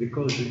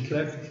 because it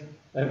left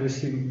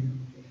everything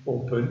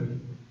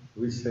open,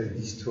 we say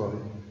destroyed.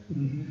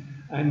 Mm-hmm.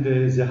 And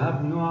they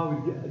have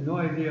no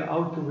idea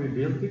how to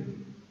rebuild it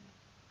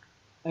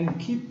and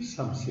keep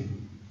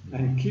something,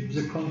 and keep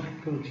the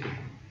culture.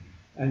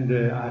 And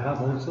I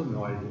have also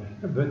no idea.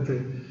 But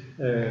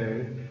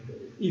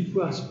if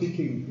we are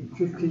speaking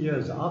 50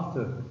 years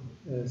after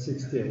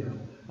 '68,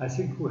 I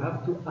think we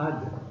have to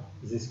add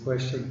this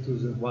question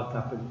to what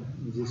happened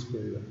in this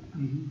period.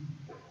 Mm-hmm.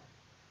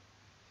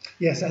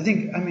 Yes, I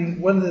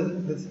mean, one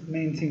of the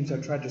main themes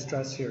I've tried to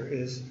stress here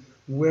is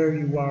where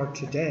you are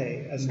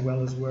today as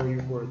well as where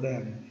you were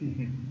then.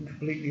 Mm-hmm.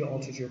 Completely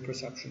alters your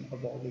perception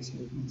of all these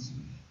movements.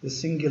 The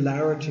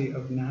singularity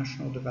of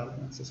national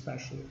developments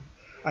especially.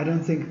 I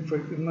don't think, for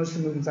most of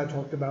the movements I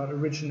talked about,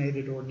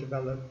 originated or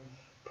developed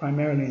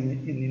primarily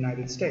in the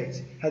United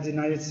States. Had the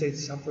United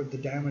States suffered the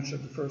damage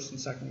of the First and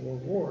Second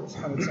World Wars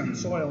on its own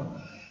soil,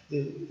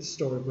 the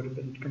story would have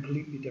been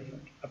completely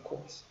different, of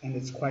course. And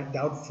it's quite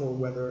doubtful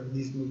whether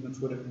these movements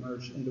would have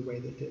emerged in the way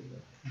they did.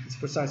 It's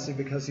precisely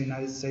because the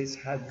United States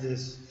had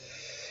this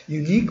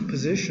unique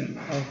position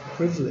of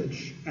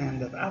privilege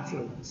and of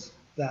affluence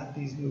that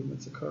these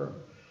movements occur.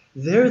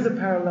 There, the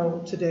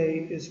parallel today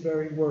is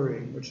very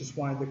worrying, which is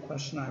why the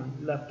question I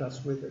left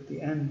us with at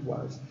the end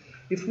was,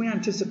 if we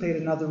anticipate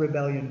another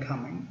rebellion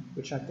coming,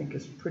 which I think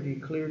is pretty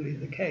clearly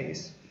the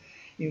case,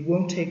 it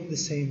won't take the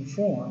same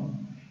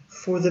form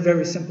for the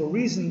very simple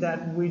reason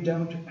that we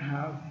don't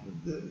have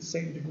the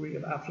same degree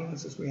of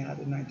affluence as we had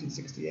in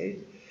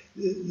 1968.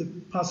 The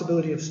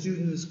possibility of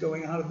students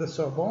going out of the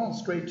Sorbonne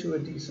straight to a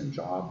decent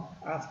job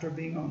after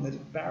being on the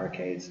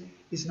barricades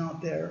is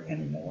not there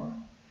anymore.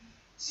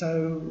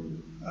 So,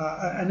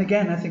 and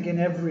again, I think in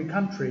every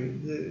country,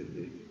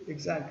 the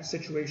exact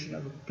situation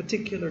of a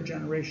particular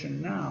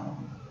generation now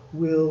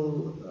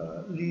will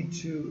lead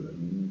to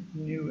a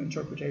new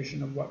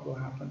interpretation of what will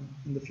happen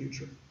in the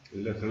future.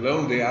 Let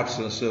alone the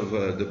absence of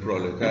the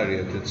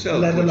proletariat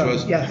itself, Let which alone,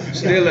 was yes,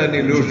 still an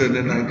illusion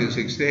in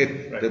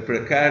 1968. Right. The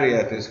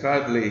precariat is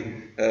hardly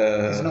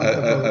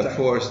a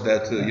force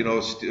that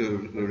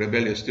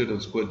rebellious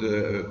students could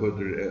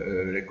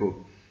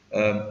recoup.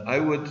 I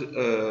would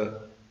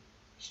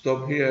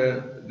stop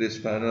here this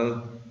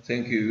panel.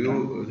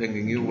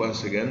 Thanking you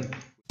once again.